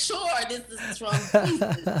make sure this is from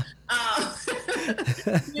Jesus.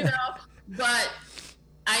 You know, but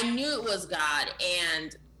I knew it was God.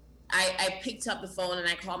 And I picked up the phone and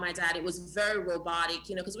I called my dad. It was very robotic,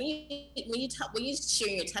 you know, because when you share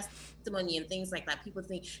your testimony and things like that, people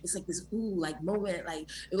think it's like this like moment, like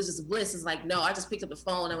it was just bliss. It's like, no, I just picked up the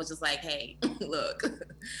phone and was just like, hey, look,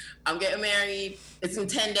 I'm getting married. It's in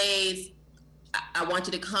 10 days. I want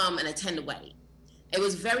you to come and attend the wedding. It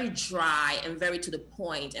was very dry and very to the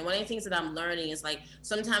point. And one of the things that I'm learning is, like,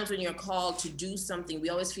 sometimes when you're called to do something, we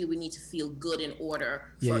always feel we need to feel good in order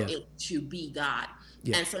for it to be God.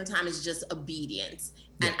 Yeah. And sometimes it's just obedience.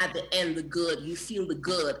 Yeah. And at the end, the good, you feel the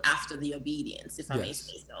good after the obedience, if I may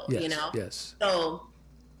say so, you know? Yes. So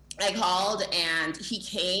I called and he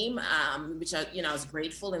came, which I was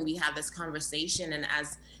grateful, and we had this conversation. And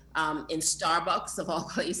as in Starbucks of all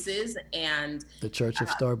places, and The Church of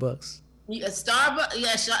Starbucks. Starbucks,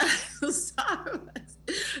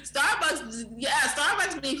 yeah,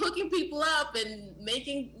 Starbucks be hooking people up and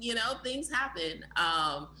making things happen.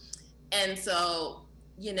 And so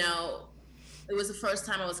it was the first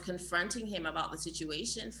time I was confronting him about the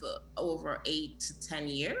situation for over 8 to 10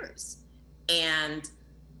 years,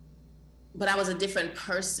 but I was a different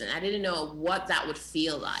person. I didn't know what that would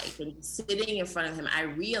feel like. And sitting in front of him, I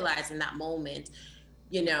realized in that moment,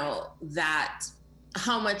 that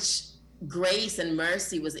how much grace and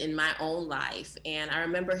mercy was in my own life. And I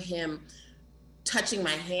remember him touching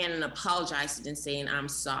my hand and apologizing and saying, "I'm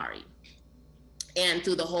sorry." And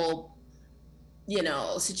through the whole,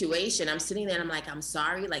 situation, I'm sitting there and I'm like, "I'm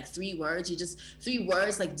sorry," like 3 words. 3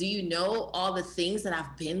 words. Like, do you know all the things that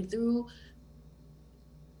I've been through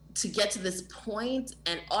to get to this point?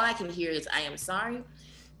 And all I can hear is, "I am sorry."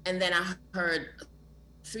 And then I heard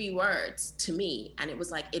 3 words to me, and it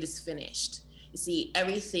was like, "It is finished." You see,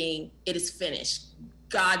 everything, it is finished.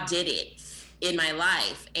 God did it in my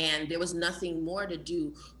life, and there was nothing more to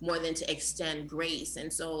do more than to extend grace.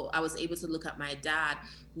 And so I was able to look at my dad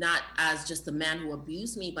not as just the man who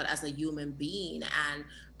abused me, but as a human being, and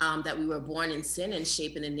that we were born in sin and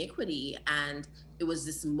shaped in iniquity. And it was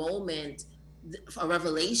this moment, a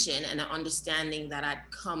revelation and an understanding that I'd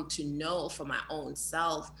come to know for my own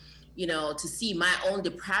self, to see my own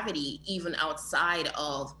depravity even outside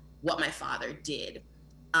of what my father did.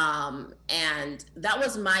 And that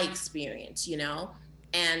was my experience,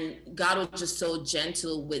 and God was just so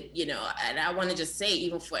gentle with, and I want to just say,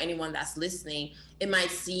 even for anyone that's listening, it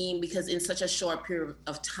might seem, because in such a short period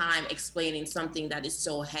of time explaining something that is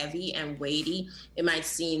so heavy and weighty, it might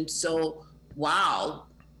seem so, wow,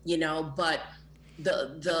 but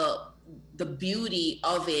the beauty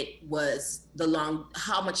of it was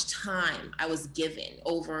how much time I was given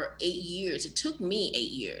over 8 years. It took me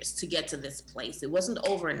 8 years to get to this place. It wasn't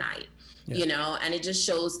overnight, and it just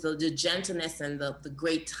shows the gentleness and the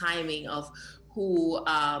great timing of who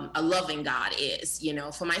a loving God is,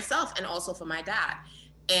 for myself and also for my dad.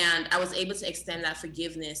 And I was able to extend that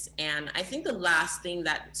forgiveness. And I think the last thing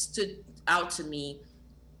that stood out to me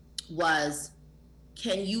was,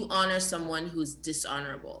 can you honor someone who's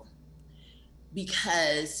dishonorable?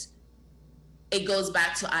 Because it goes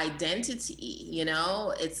back to identity,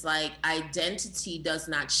 it's like identity does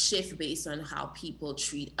not shift based on how people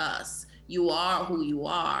treat us. You are who you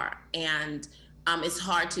are. And it's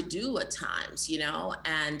hard to do at times,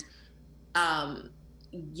 and,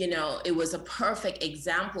 it was a perfect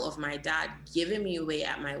example of my dad giving me away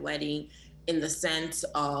at my wedding, in the sense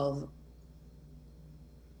of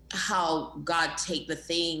how God take the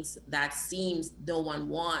things that seems no one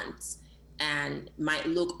wants and might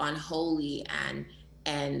look unholy,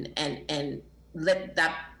 and let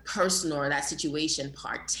that person or that situation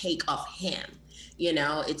partake of him.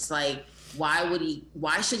 It's like,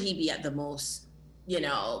 why should he be at the most,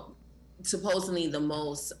 supposedly the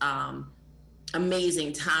most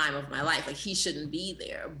amazing time of my life? Like, he shouldn't be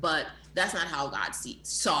there. But that's not how God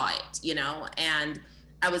saw it, and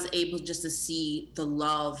I was able just to see the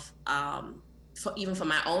love, even for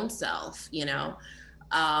my own self,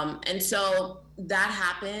 and so that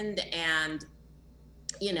happened. And,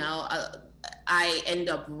 I ended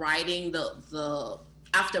up writing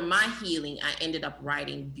after my healing, I ended up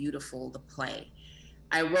writing Beautiful, the play.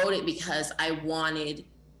 I wrote it because I wanted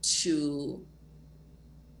to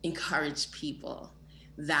encourage people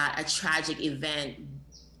that a tragic event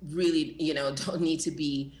really, don't need to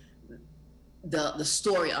be the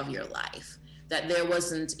story of your life. That there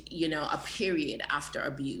wasn't, a period after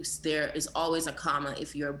abuse. There is always a comma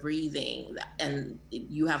if you're breathing and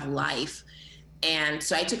you have life. And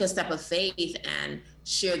so I took a step of faith and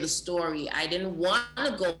shared the story. I didn't want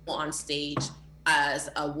to go on stage as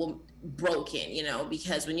a woman broken,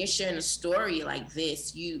 because when you're sharing a story like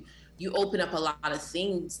this, you open up a lot of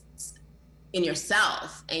things in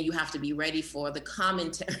yourself, and you have to be ready for the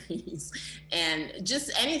commentaries and just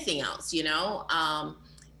anything else,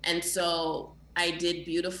 and so I did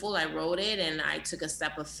Beautiful. I wrote it and I took a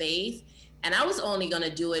step of faith, and I was only going to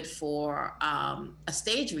do it for a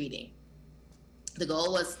stage reading. The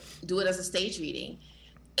goal was do it as a stage reading,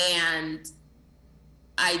 and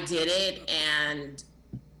I did it. And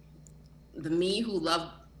the me who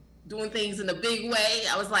loved doing things in a big way,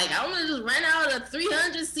 I was like, I'm gonna just rent out a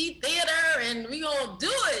 300-seat theater and we gonna do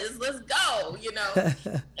it. Let's go,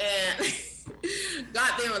 And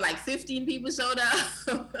got there with like 15 people showed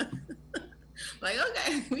up. Like,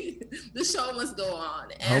 okay, the show must go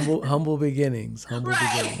on. And humble beginnings. Humble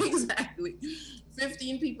right, beginnings. Exactly.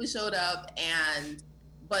 15 people showed up,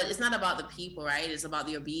 but it's not about the people, right? It's about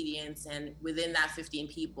the obedience. And within that 15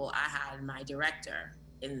 people, I had my director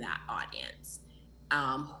in that audience,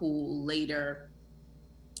 who later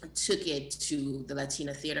took it to the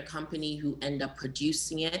Latina Theater Company, who ended up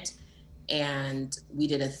producing it. And we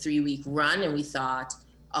did a 3-week run, and we thought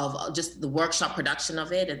of just the workshop production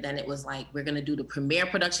of it. And then it was like, we're going to do the premiere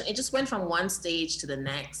production. It just went from one stage to the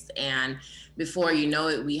next. And before you know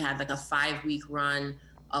it, we had like a 5-week run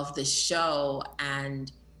of the show,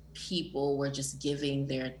 and people were just giving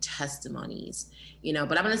their testimonies,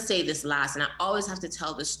 but I'm going to say this last, and I always have to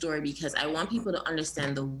tell this story because I want people to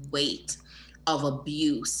understand the weight of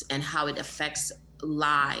abuse and how it affects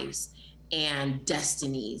lives and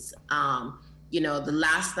destinies. The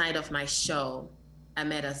last night of my show, I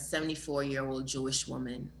met a 74-year-old Jewish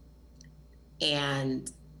woman.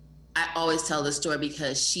 And I always tell this story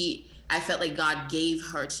because I felt like God gave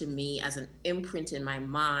her to me as an imprint in my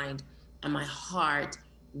mind and my heart,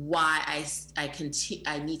 why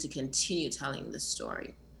I need to continue telling this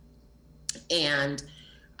story. And,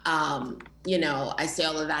 I say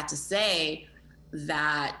all of that to say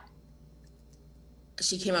that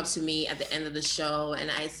she came up to me at the end of the show, and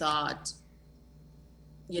I thought,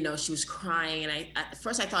 she was crying. And at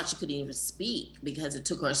first I thought she couldn't even speak because it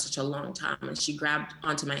took her such a long time. And she grabbed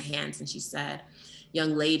onto my hands and she said,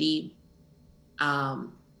 "Young lady,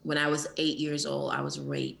 when I was 8 years old, I was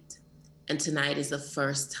raped. And tonight is the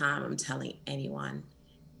first time I'm telling anyone.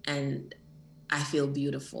 And I feel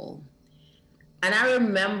beautiful." And I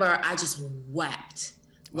remember I just wept.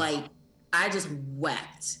 Like, I just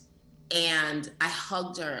wept. And I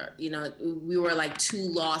hugged her. We were like two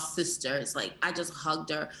lost sisters. Like, I just hugged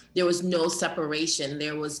her. There was no separation.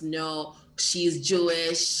 There was no, she's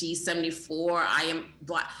Jewish, she's 74, I am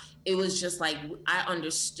Black. It was just like, I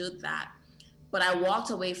understood that. But I walked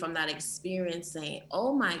away from that experience saying,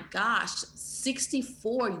 oh my gosh,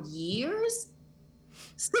 64 years?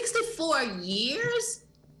 64 years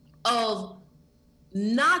of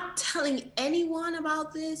not telling anyone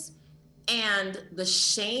about this, and the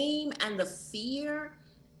shame and the fear.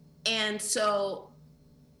 And so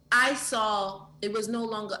I saw it was no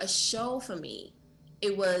longer a show for me.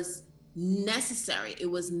 It was necessary. It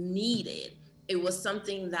was needed. It was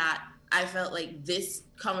something that I felt like this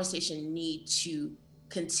conversation need to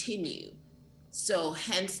continue. So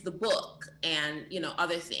hence the book and,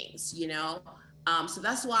 other things, So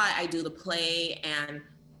that's why I do the play, and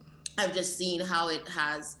I've just seen how it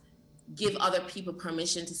has give other people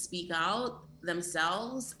permission to speak out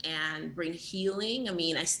themselves and bring healing. I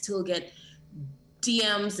mean, I still get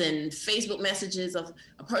DMs and Facebook messages of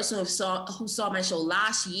a person who saw my show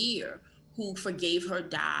last year, who forgave her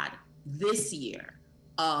dad this year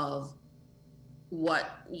of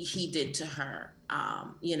what he did to her,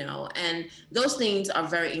 and those things are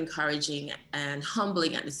very encouraging and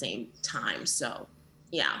humbling at the same time. So,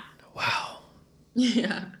 yeah. Wow.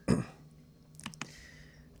 Yeah.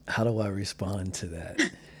 How do I respond to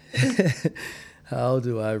that? How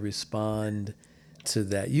do I respond to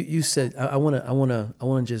that? You said I want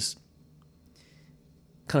to just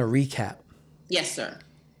kind of recap. Yes, sir.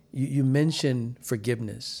 You mentioned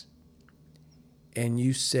forgiveness, and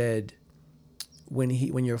you said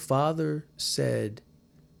when your father said,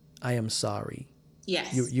 "I am sorry."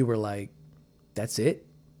 Yes. You were like, "That's it?"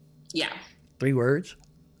 Yeah. 3 words.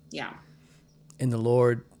 Yeah. And the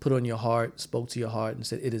Lord put on your heart, spoke to your heart, and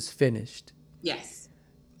said, "It is finished." Yes.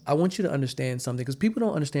 I want you to understand something, because people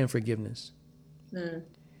don't understand forgiveness.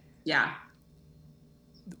 Yeah.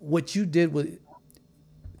 What you did was,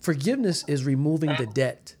 forgiveness is removing the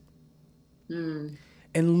debt. And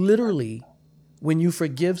literally, when you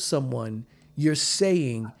forgive someone, you're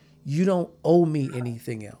saying, you don't owe me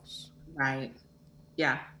anything else. Right.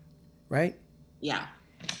 Yeah. Right? Yeah.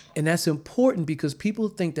 And that's important because people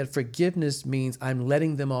think that forgiveness means I'm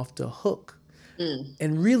letting them off the hook.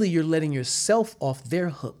 And really, you're letting yourself off their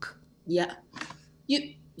hook. Yeah.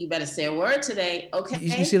 You better say a word today. Okay.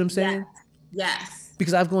 You see what I'm saying? Yes.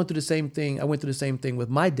 Because I've gone through the same thing. I went through the same thing with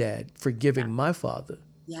my dad, forgiving my father.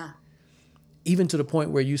 Yeah. Even to the point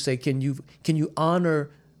where you say, can you honor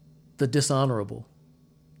the dishonorable?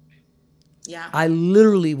 Yeah. I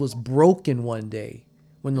literally was broken one day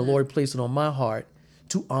when the Lord placed it on my heart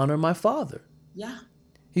to honor my father. Yeah.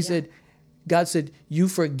 He said, God said, you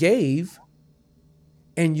forgave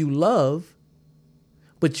and you love,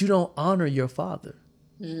 but you don't honor your father.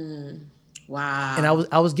 Wow. And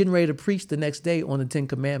I was getting ready to preach the next day on the 10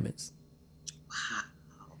 Commandments. Wow.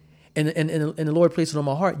 and the Lord placed it on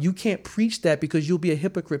my heart. You can't preach that because you'll be a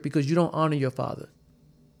hypocrite because you don't honor your father.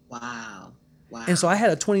 Wow. Wow. And so I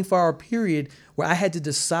had a 24-hour period where I had to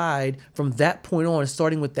decide from that point on,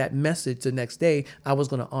 starting with that message the next day, I was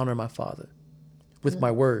going to honor my father with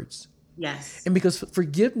my words. Yes. And because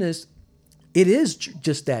forgiveness, it is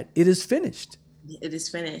just that. It is finished. It is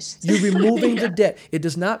finished. You're removing the debt. It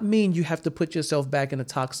does not mean you have to put yourself back in a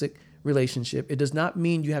toxic relationship. It does not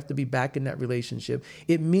mean you have to be back in that relationship.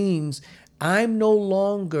 It means I'm no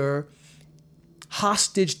longer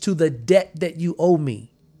hostage to the debt that you owe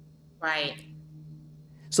me. Right.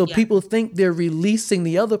 So people think they're releasing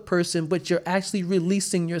the other person, but you're actually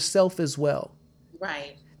releasing yourself as well.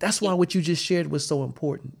 Right. That's why what you just shared was so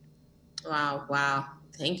important. Wow. Wow.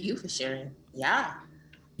 Thank you for sharing. Yeah.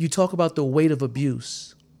 You talk about the weight of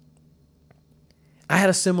abuse. I had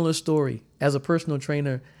a similar story. As a personal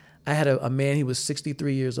trainer, I had a man, he was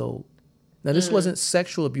 63 years old. Now, this wasn't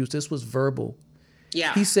sexual abuse. This was verbal.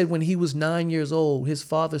 Yeah. He said when he was 9 years old, his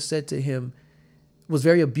father said to him, was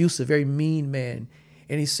very abusive, very mean man.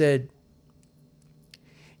 And he said,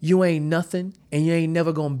 you ain't nothing and you ain't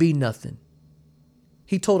never going to be nothing.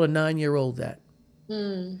 He told a 9-year-old that.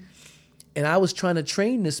 And I was trying to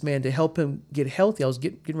train this man to help him get healthy. I was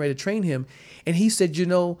getting ready to train him. And he said, you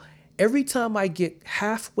know, every time I get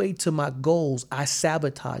halfway to my goals, I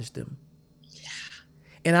sabotage them. Yeah.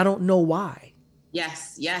 And I don't know why.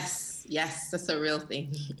 Yes, yes, yes. That's a real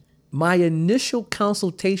thing. My initial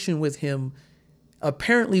consultation with him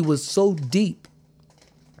apparently was so deep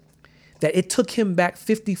that it took him back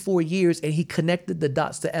 54 years and he connected the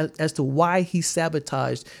dots as to why he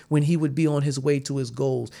sabotaged when he would be on his way to his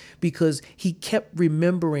goals, because he kept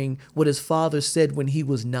remembering what his father said when he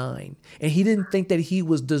was 9 and he didn't think that he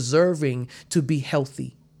was deserving to be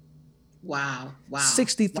healthy. Wow. Wow.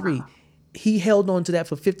 63. Wow. He held on to that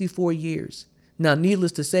for 54 years. Now,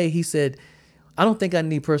 needless to say, he said, I don't think I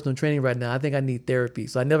need personal training right now. I think I need therapy.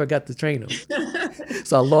 So I never got to train him.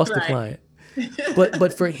 So I lost the client.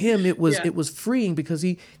 But for him, it was freeing because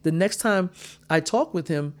the next time I talked with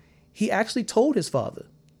him, he actually told his father.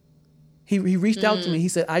 He reached out to me. He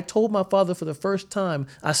said, I told my father for the first time,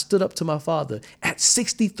 I stood up to my father at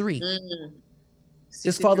 63.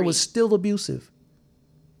 His father was still abusive.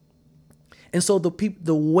 And so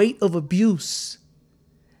the weight of abuse,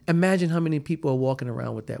 imagine how many people are walking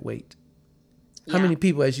around with that weight. How many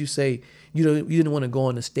people, as you say, you didn't want to go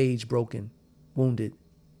on the stage broken, wounded.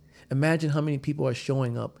 Imagine how many people are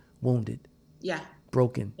showing up wounded,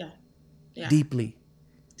 broken, deeply,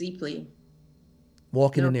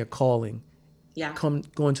 walking in their calling,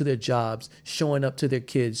 going to their jobs, showing up to their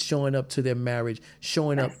kids, showing up to their marriage,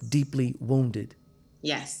 showing up deeply wounded.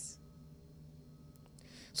 Yes.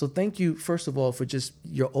 So thank you, first of all, for just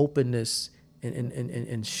your openness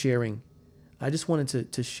and sharing. I just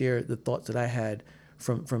wanted to share the thoughts that I had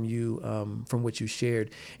from you, from what you shared,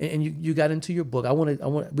 and you got into your book.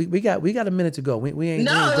 We got a minute to go. We ain't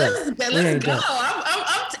done. Let's go.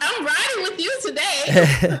 I'm riding with you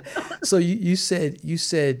today. So you said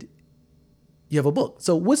you have a book.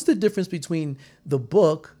 So what's the difference between the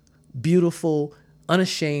book, Beautiful,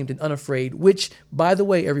 Unashamed, and Unafraid? Which, by the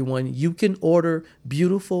way, everyone, you can order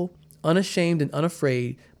Beautiful, Unashamed, and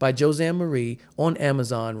Unafraid by Josanne Marie on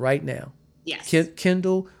Amazon right now. Yes.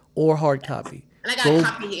 Kindle or hard copy. And I got a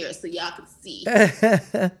copy here so y'all can see.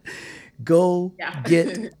 Go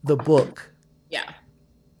get the book. Yeah.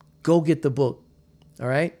 Go get the book. All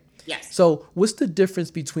right? Yes. So what's the difference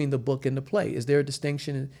between the book and the play? Is there a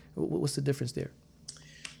distinction? What's the difference there?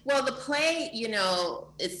 Well, the play,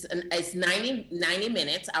 it's 90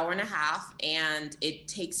 minutes, hour and a half, and it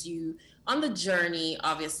takes you on the journey,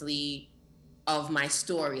 obviously, of my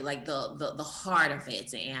story, like the heart of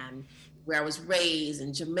it, and where I was raised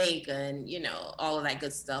in Jamaica and, all of that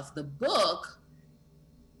good stuff. The book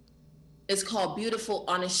is called Beautiful,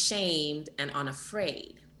 Unashamed, and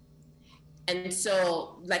Unafraid. And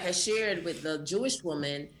so, like I shared with the Jewish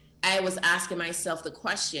woman, I was asking myself the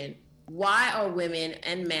question, why are women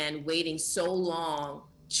and men waiting so long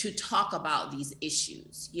to talk about these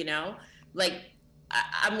issues? Like,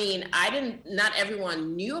 not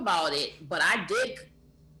everyone knew about it, but I did,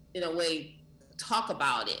 in a way, talk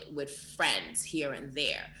about it with friends here and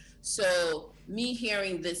there. So me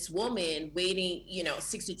hearing this woman waiting,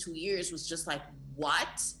 62 years was just like,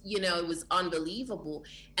 what? It was unbelievable.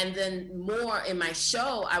 And then more in my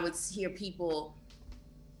show, I would hear people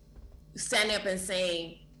stand up and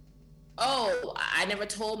saying, oh, I never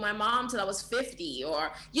told my mom till I was 50,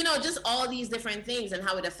 or, just all these different things and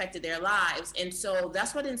how it affected their lives. And so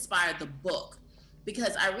that's what inspired the book,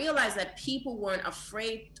 because I realized that people weren't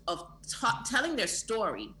afraid of telling their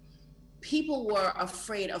story. people were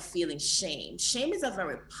afraid of feeling shame. Shame is a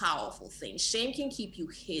very powerful thing. Shame can keep you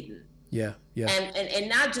hidden. Yeah, yeah. And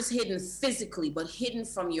not just hidden physically, but hidden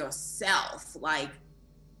from yourself. Like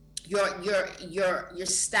you're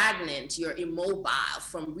stagnant, you're immobile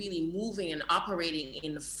from really moving and operating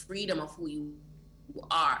in the freedom of who you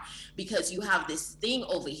are, because you have this thing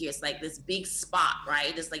over here. It's like this big spot,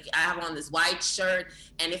 right? It's like I have on this white shirt,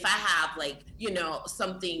 and if I have like, you know,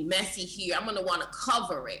 something messy here, I'm gonna want to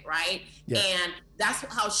cover it, right? Yeah. And that's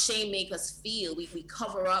how shame make us feel. We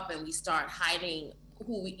cover up and we start hiding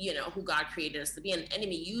who we, you know, who God created us to be, and the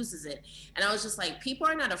enemy uses it. And I was just like, people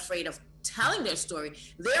are not afraid of telling their story,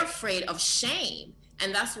 they're afraid of shame.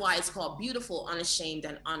 And that's why it's called Beautiful, Unashamed,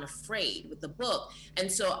 and Unafraid with the book.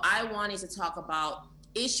 And so I wanted to talk about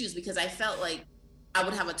issues because I felt like I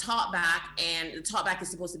would have a talk back, and the talk back is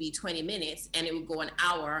supposed to be 20 minutes and it would go an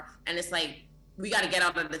hour. And it's like, we got to get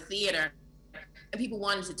out of the theater. And people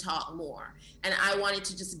wanted to talk more. And I wanted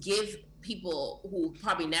to just give people who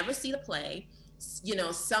probably never see the play, you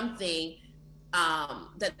know, something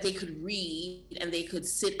that they could read and they could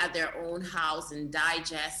sit at their own house and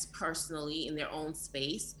digest personally in their own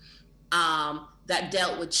space, that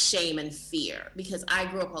dealt with shame and fear, because I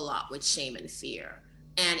grew up a lot with shame and fear.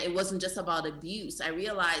 And it wasn't just about abuse. I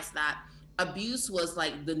realized that abuse was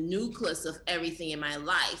like the nucleus of everything in my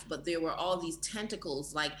life, but there were all these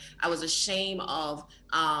tentacles. Like I was ashamed of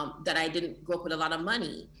that I didn't grow up with a lot of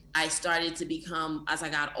money. I started to become, as I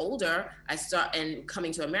got older, and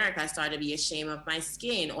coming to America, I started to be ashamed of my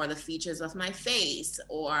skin or the features of my face,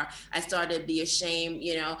 or I started to be ashamed,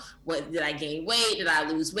 you know, did I gain weight? Did I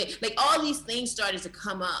lose weight? Like all these things started to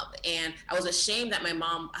come up, and I was ashamed that my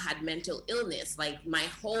mom had mental illness. Like my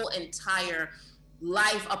whole entire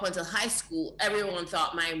life up until high school, everyone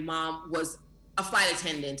thought my mom was a flight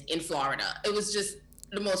attendant in Florida. It was just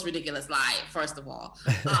the most ridiculous lie, first of all.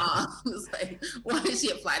 It was like, why is she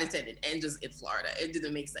a flight attendant and just in Florida? It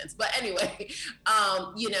didn't make sense. But anyway,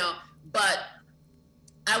 you know, but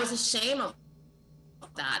I was ashamed of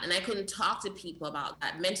that, and I couldn't talk to people about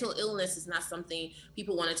that. Mental illness is not something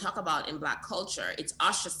people want to talk about in Black culture. It's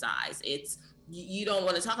ostracized. It's, you don't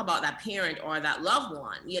want to talk about that parent or that loved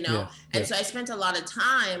one, you know? And so I spent a lot of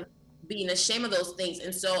time being ashamed of those things.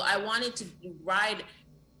 And so I wanted to write,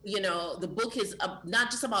 you know, the book is not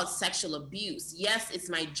just about sexual abuse. Yes, it's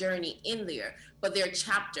my journey in there, but there are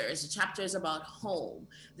chapters. The chapters about home.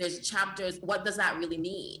 There's chapters, what does that really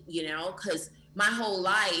mean? You know, because my whole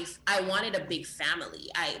life, I wanted a big family.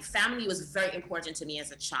 Family was very important to me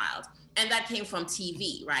as a child. And that came from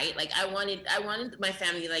TV, right? Like I wanted my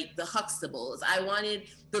family like the Huxtables. I wanted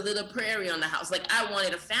the little prairie on the house. Like I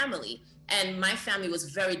wanted a family. And my family was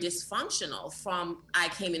very dysfunctional from I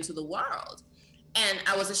came into the world. And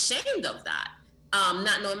I was ashamed of that,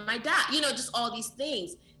 not knowing my dad, you know, just all these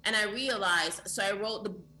things. And I realized, so I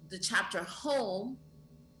wrote the chapter Home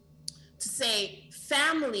to say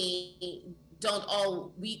family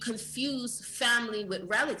we confuse family with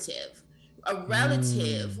relative. A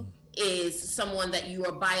relative is someone that you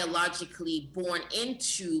are biologically born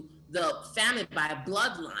into the family by a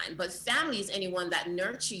bloodline, but family is anyone that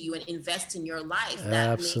nurture you and invest in your life, that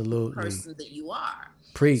Absolutely. Make the person that you are.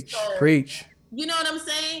 Preach. You know what I'm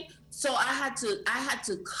saying? So I had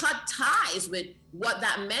to cut ties with what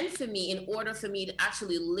that meant for me in order for me to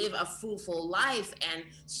actually live a fruitful life and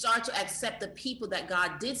start to accept the people that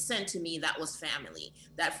God did send to me that was family,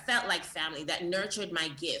 that felt like family, that nurtured my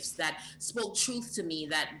gifts, that spoke truth to me,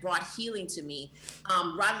 that brought healing to me,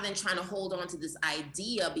 rather than trying to hold on to this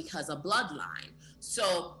idea because of bloodline.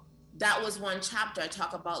 So that was one chapter. I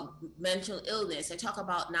talk about mental illness. I talk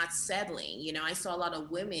about not settling. You know, I saw a lot of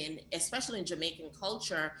women, especially in Jamaican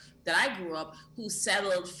culture that I grew up, who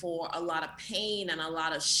settled for a lot of pain and a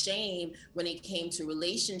lot of shame when it came to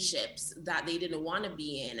relationships that they didn't want to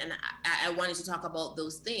be in. And I wanted to talk about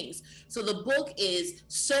those things. So the book is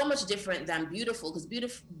so much different than Beautiful, because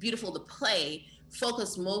Beautiful, the play,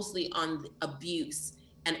 focused mostly on abuse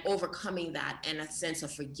and overcoming that and a sense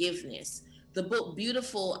of forgiveness. The book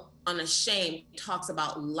Beautiful, Unashamed talks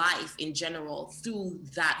about life in general through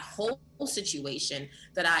that whole situation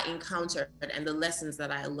that I encountered and the lessons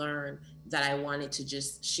that I learned that I wanted to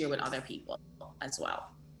just share with other people as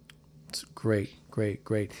well. It's great.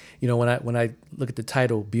 You know, when I look at the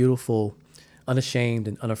title, Beautiful, Unashamed,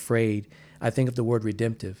 and Unafraid, I think of the word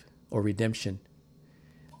redemptive or redemption,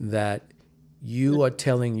 that you are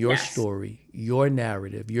telling your story, your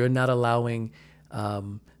narrative. You're not allowing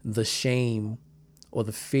the shame or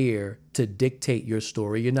the fear to dictate your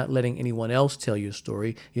story. You're not letting anyone else tell your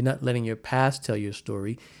story. You're not letting your past tell your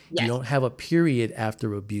story. You don't have a period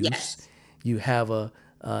after abuse. You have a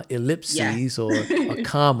ellipses or a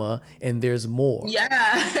comma, and there's more.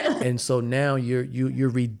 Yeah. And so now you're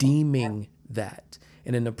redeeming that,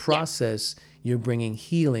 and in the process, you're bringing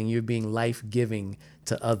healing. You're being life-giving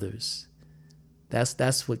to others.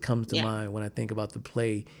 That's what comes to mind when I think about the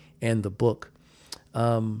play and the book.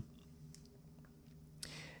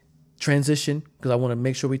 Transition, because I want to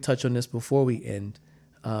make sure we touch on this before we end.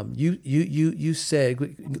 You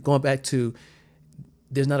said, going back to,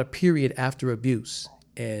 there's not a period after abuse,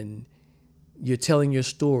 and you're telling your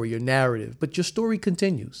story, your narrative, but your story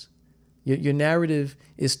continues. Your narrative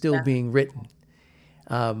is still being written,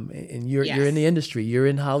 and you're in the industry, you're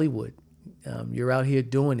in Hollywood, you're out here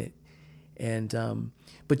doing it, and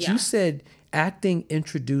but you said acting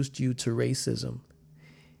introduced you to racism.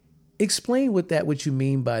 Explain what you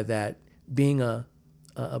mean by that, being a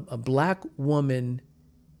black woman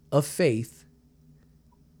of faith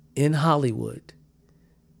in Hollywood.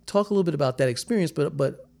 Talk a little bit about that experience,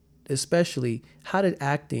 but especially, how did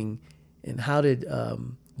acting and how did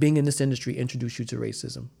being in this industry introduce you to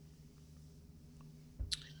racism?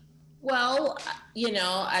 Well,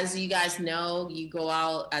 as you guys know, you go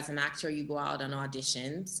out as an actor, you go out on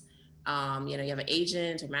auditions. You have an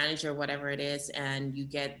agent or manager, whatever it is, and you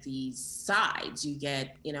get these sides. You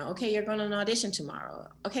get, okay, you're going on an audition tomorrow.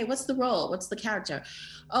 Okay, what's the role? What's the character?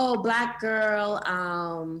 Oh, black girl.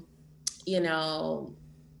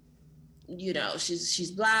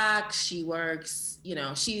 She's black. She works.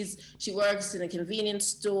 She works in a convenience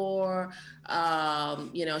store.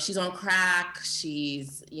 She's on crack. She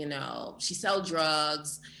sells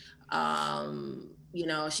drugs.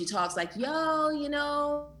 She talks like,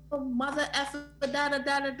 yo, mother effer, da da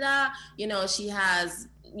da da da. She has,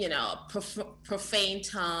 profane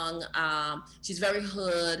tongue. She's very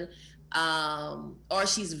hood. Or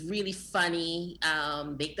she's really funny.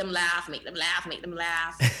 Make them laugh, make them laugh, make them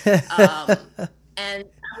laugh. And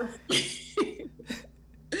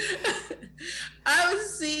I would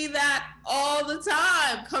see that all the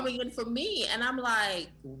time coming in for me. And I'm like,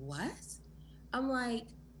 what? I'm like,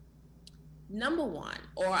 number one,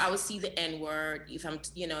 or I would see the N-word if I'm,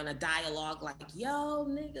 in a dialogue, like, yo,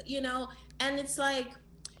 nigga, and it's like,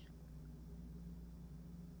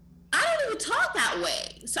 I don't even talk that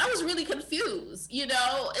way. So I was really confused,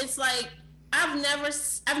 it's like, I've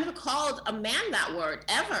never called a man that word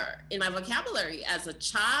ever in my vocabulary as a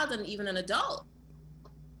child and even an adult.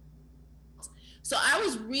 So I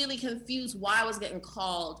was really confused why I was getting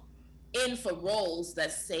called in for roles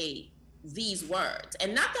that say these words.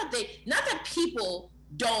 And not that people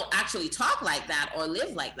don't actually talk like that or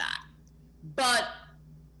live like that, but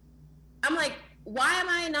I'm like, why am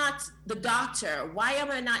I not the doctor? Why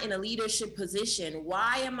am I not in a leadership position?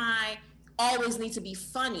 Why am I always need to be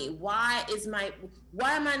funny? Why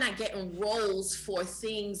am I not getting roles for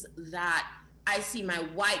things that I see my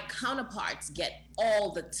white counterparts get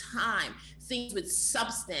all the time? Things with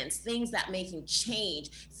substance, things that making change,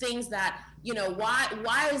 things that,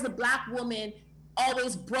 why is the black woman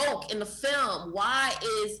always broke in the film? Why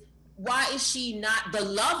is she not the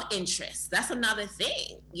love interest? That's another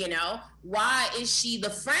thing, Why is she the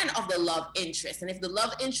friend of the love interest? And if the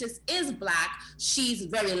love interest is black, she's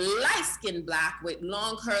very light-skinned black with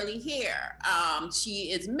long curly hair.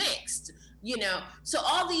 She is mixed, So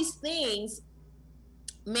all these things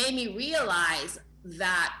made me realize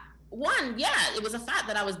that, one, it was a fact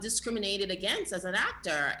that I was discriminated against as an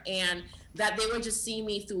actor, and that they were just seeing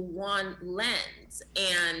me through one lens.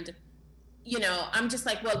 And I'm just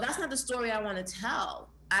like, well, that's not the story I want to tell.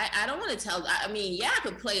 I don't want to tell. I mean, I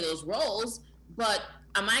could play those roles, but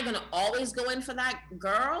am I going to always go in for that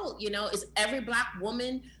girl? Is every black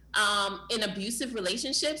woman in abusive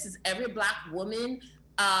relationships? Is every black woman,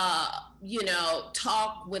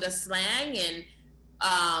 talk with a slang and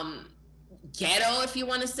ghetto, if you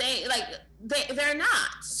want to say? Like, they're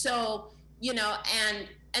not. So,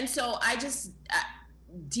 and so I just,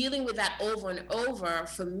 dealing with that over and over,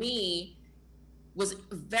 for me, was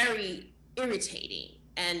very irritating,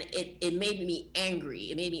 and it made me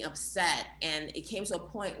angry. It made me upset, and it came to a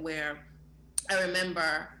point where I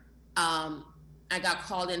remember I got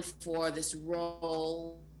called in for this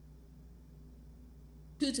role.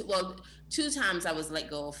 Two times I was let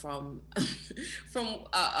go from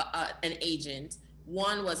an agent.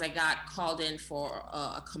 One was I got called in for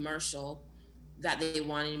a commercial that they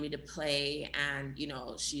wanted me to play, and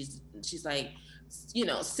she's like,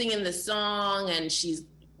 singing the song, and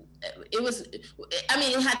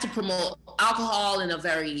it had to promote alcohol in a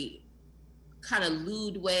very kind of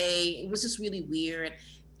lewd way. It was just really weird.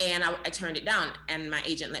 And I turned it down, and my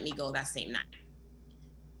agent let me go that same night.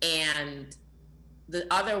 And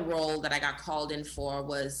the other role that I got called in for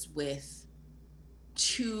was with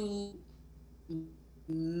two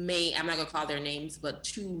I'm not gonna call their names, but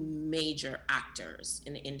two major actors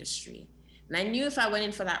in the industry. And I knew if I went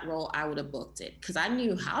in for that role, I would have booked it because I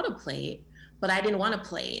knew how to play it, but I didn't want to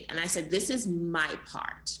play it. And I said, this is my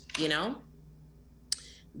part, you know?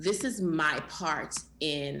 This is my part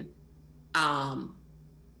in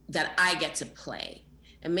that I get to play.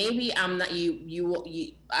 And maybe I'm not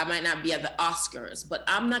I might not be at the Oscars, but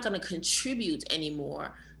I'm not going to contribute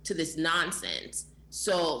anymore to this nonsense.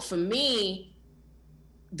 So for me,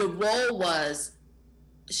 the role was,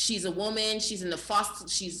 she's a woman, she's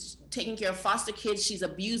taking care of foster kids, she's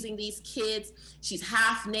abusing these kids, she's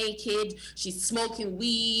half naked, she's smoking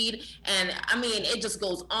weed, and I mean, it just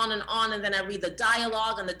goes on. And then I read the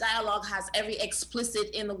dialogue, and the dialogue has every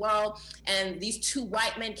explicit in the world. And these two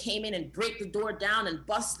white men came in and break the door down and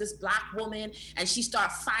bust this black woman, and she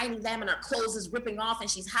starts fighting them, and her clothes is ripping off, and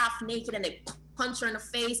she's half naked, and they punch her in the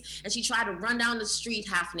face, and she tried to run down the street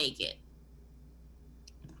half naked.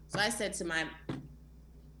 So I said to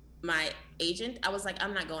my agent, I was like,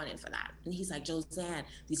 I'm not going in for that. And he's like, Josanne,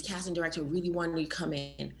 these casting directors really wanted you to come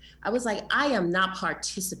in. I was like, I am not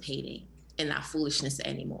participating in that foolishness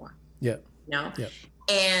anymore. Yeah. You know? Yeah.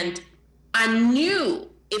 And I knew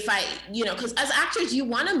if I, you know, because as actors, you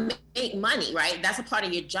want to make money, right? That's a part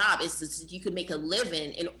of your job, is so you could make a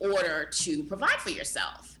living in order to provide for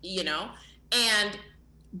yourself, you know?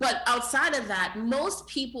 But outside of that, most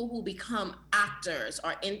people who become actors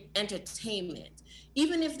are in entertainment.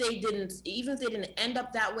 Even if they didn't end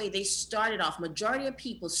up that way, they started off. Majority of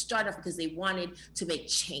people start off because they wanted to make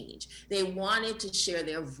change. They wanted to share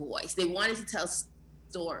their voice. They wanted to tell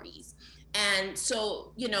stories. And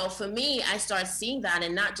so, you know, for me, I started seeing that,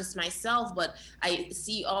 and not just myself, but I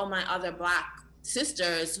see all my other Black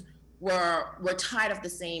sisters were tired of the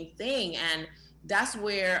same thing. And that's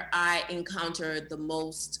where I encountered the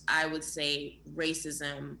most, I would say,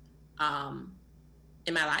 racism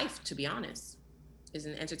in my life, to be honest, is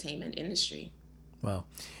in the entertainment industry. Wow.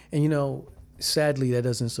 And, you know, sadly, that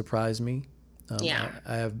doesn't surprise me. Yeah.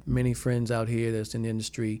 I have many friends out here that's in the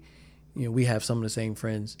industry. You know, we have some of the same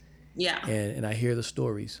friends. Yeah. And I hear the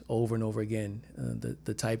stories over and over again,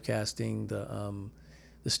 the typecasting,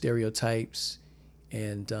 the stereotypes.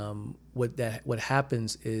 And what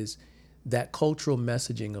happens is that cultural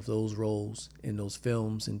messaging of those roles in those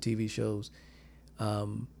films and TV shows,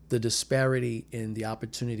 the disparity in the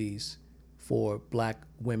opportunities for Black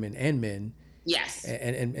women and men, yes,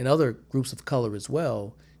 and other groups of color as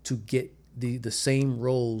well, to get the same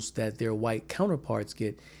roles that their white counterparts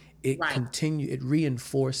get, it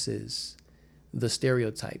reinforces the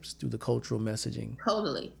stereotypes through the cultural messaging.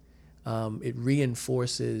 Totally. It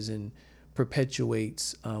reinforces and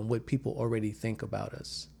perpetuates what people already think about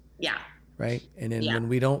us. Yeah. Right. And then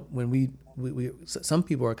when we some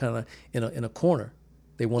people are kind of in a corner.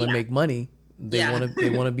 They want to make money. They want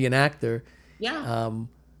to be an actor. Yeah.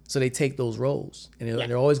 So they take those roles, and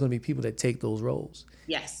there are always going to be people that take those roles.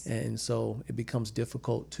 Yes. And so it becomes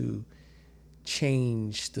difficult to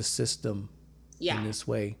change the system in this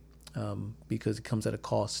way, because it comes at a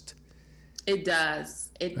cost. It does.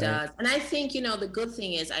 It does. And I think, you know, the good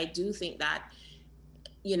thing is, I do think that,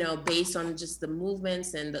 you know, based on just the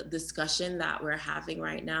movements and the discussion that we're having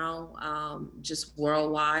right now, just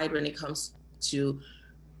worldwide when it comes to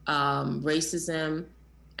racism,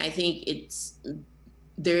 I think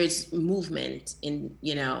there's movement in,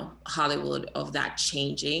 you know, Hollywood of that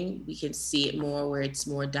changing. We can see it more where it's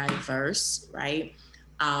more diverse, right?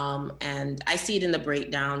 And I see it in the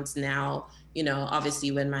breakdowns now. You know,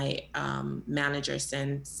 obviously when my manager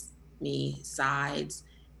sends me sides,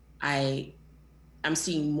 I'm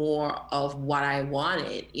seeing more of what I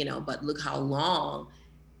wanted, you know, but look how long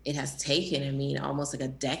it has taken. I mean, almost like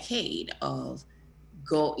a decade of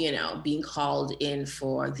being called in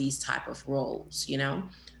for these type of roles, you know?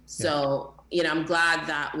 So, you know, I'm glad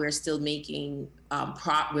that we're still making,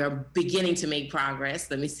 we're beginning to make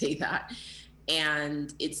progress, let me say that.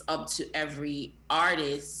 And it's up to every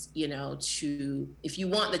artist, you know, if you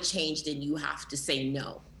want the change, then you have to say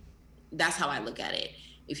no. That's how I look at it.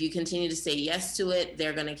 If you continue to say yes to it,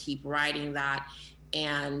 they're going to keep writing that.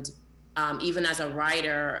 And even as a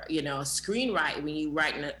writer, you know, a screenwriter, when you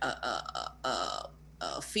write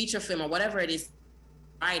a feature film or whatever it is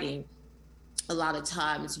writing, a lot of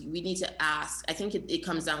times we need to ask, I think it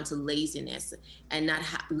comes down to laziness and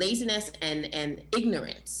laziness and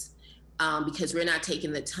ignorance, because we're not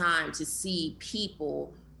taking the time to see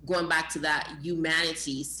people, going back to that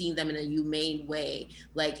humanity, seeing them in a humane way.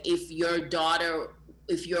 Like if you're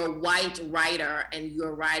a white writer and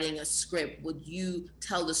you're writing a script, would you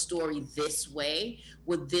tell the story this way?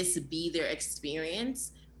 Would this be their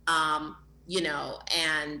experience?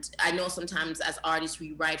 And I know sometimes as artists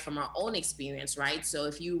we write from our own experience, right? So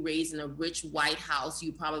if you raised in a rich white house,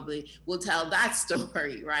 you probably will tell that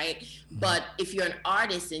story, right? But if you're an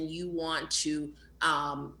artist and you want to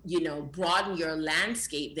broaden your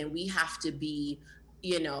landscape, then we have to be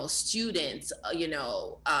students,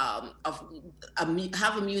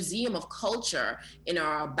 have a museum of culture in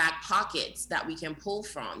our back pockets that we can pull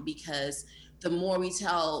from, because the more we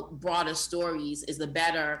tell broader stories is the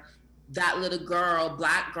better that little girl,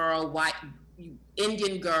 black girl, white,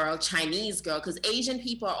 Indian girl, Chinese girl, because Asian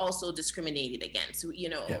people are also discriminated against,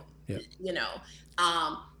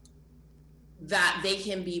 that they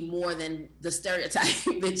can be more than the stereotype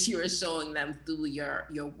that you are showing them through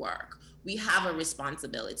your work. We have a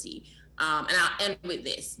responsibility. And I'll end with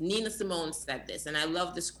this. Nina Simone said this, and I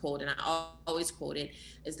love this quote, and I always quote it,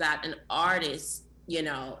 is that an artist,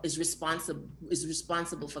 is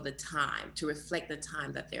responsible for the time, to reflect the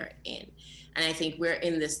time that they're in. And I think we're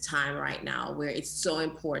in this time right now where it's so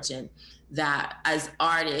important that as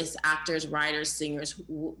artists, actors, writers, singers,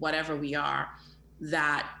 whatever we are,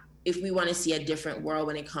 that if we want to see a different world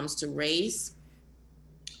when it comes to race,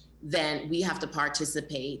 then we have to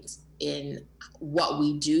participate in what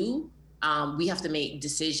we do. We have to make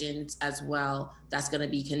decisions as well that's going to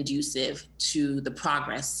be conducive to the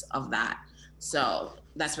progress of that. So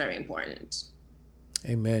that's very important.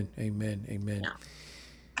 Amen. Amen. Amen.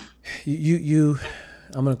 Yeah. You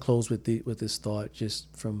I'm going to close with this thought,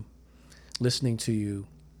 just from listening to you.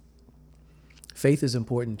 Faith is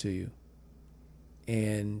important to you.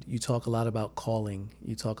 And you talk a lot about calling.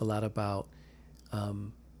 You talk a lot about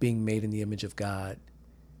being made in the image of God.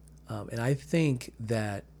 And I think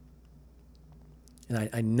that, and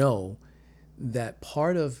I know that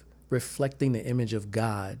part of reflecting the image of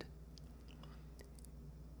God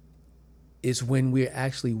is when we're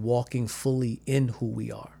actually walking fully in who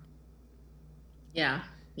we are. Yeah,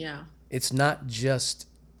 yeah. It's not just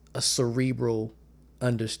a cerebral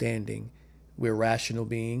understanding. We're rational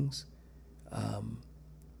beings.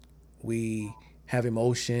 We have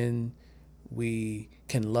emotion. We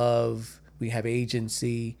can love. We have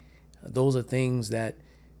agency. Those are things that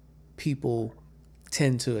people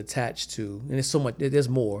tend to attach to. And there's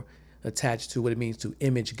more attached to what it means to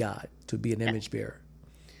image God, to be an image bearer.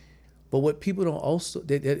 But what people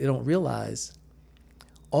they don't realize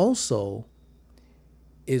also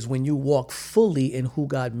is when you walk fully in who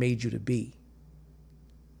God made you to be,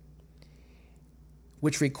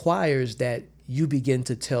 which requires that you begin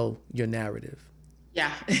to tell your narrative.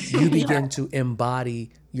 Yeah. You begin to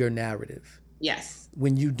embody your narrative. Yes.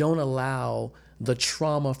 When you don't allow the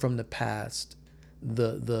trauma from the past,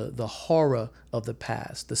 the horror of the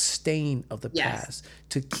past, the stain of the past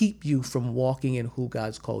to keep you from walking in who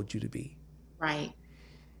God's called you to be. Right.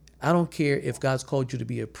 I don't care if God's called you to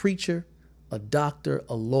be a preacher, a doctor,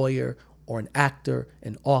 a lawyer, or an actor,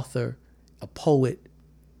 an author, a poet.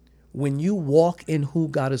 When you walk in who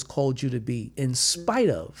God has called you to be, in spite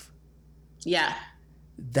of,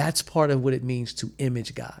 that's part of what it means to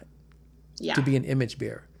image God, to be an image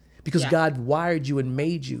bearer. Because God wired you and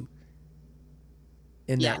made you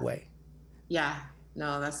in that way. Yeah.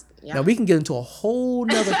 No, that's... Yeah. Now, we can get into a whole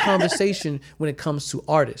nother conversation when it comes to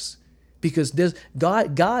artists, because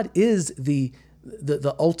God is the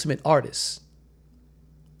ultimate artisan.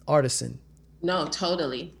 No,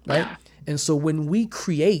 totally. Right? Yeah. And so when we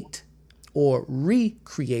create or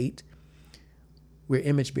recreate, we're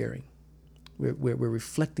image bearing. We're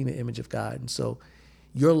reflecting the image of God. And so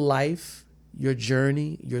your life, your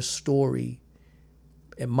journey, your story,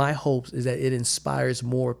 and my hopes is that it inspires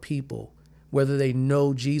more people, whether they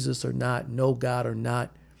know Jesus or not, know God or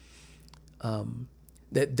not,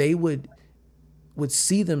 that they would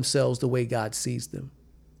see themselves the way God sees them.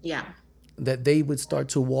 Yeah. That they would start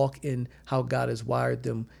to walk in how God has wired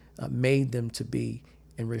them, made them to be,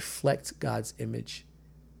 and reflect God's image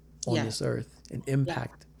on this earth and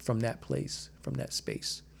impact from that place, from that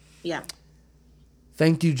space. Yeah.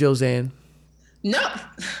 Thank you, Josanne. No.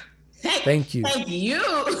 Thank you. Thank you.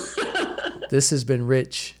 This has been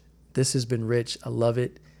rich. I love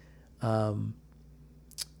it. And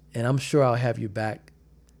I'm sure I'll have you back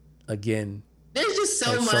again. There's just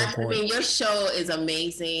so much. I mean, your show is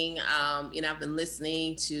amazing. I've been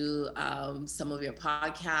listening to some of your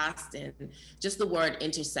podcasts, and just the word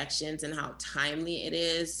intersections and how timely it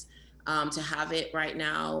is. to have it right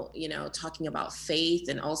now, talking about faith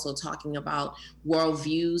and also talking about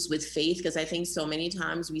worldviews with faith, because I think so many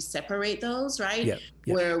times we separate those, right? Yeah,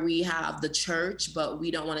 yeah. Where we have the church, but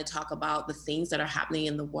we don't want to talk about the things that are happening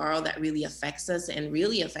in the world that really affects us and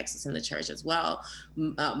really affects us in the church as well.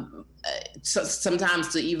 So sometimes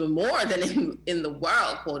to even more than in the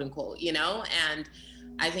world, quote unquote, and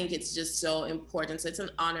I think it's just so important. So it's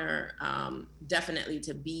an honor, definitely,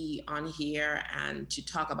 to be on here and to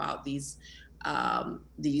talk about these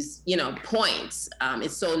points.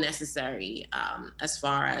 It's so necessary, as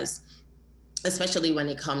far as, especially when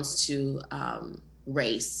it comes to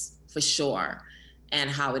race, for sure, and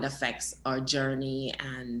how it affects our journey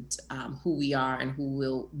and who we are and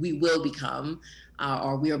who we will become,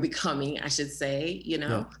 or we are becoming, I should say.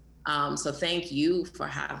 Yeah. So thank you for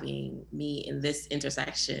having me in this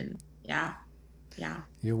intersection. Yeah.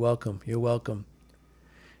 You're welcome. You're welcome.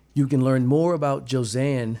 You can learn more about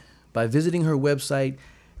Josanne by visiting her website,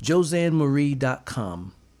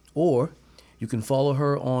 josannemarie.com, or you can follow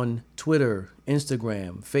her on Twitter,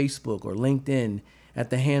 Instagram, Facebook, or LinkedIn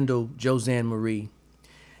at the handle Josanne Marie.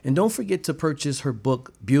 And don't forget to purchase her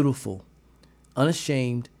book, Beautiful,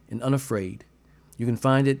 Unashamed and Unafraid. You can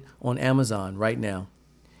find it on Amazon right now.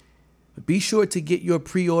 Be sure to get your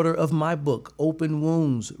pre-order of my book, Open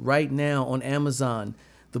Wounds, right now on Amazon.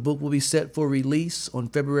 The book will be set for release on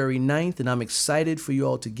February 9th, and I'm excited for you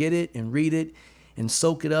all to get it and read it and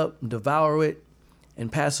soak it up and devour it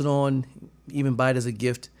and pass it on, even buy it as a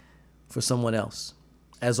gift for someone else.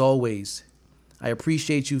 As always, I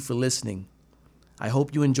appreciate you for listening. I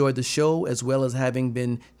hope you enjoyed the show as well as having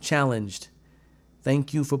been challenged.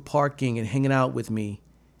 Thank you for parking and hanging out with me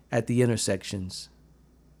at the intersections.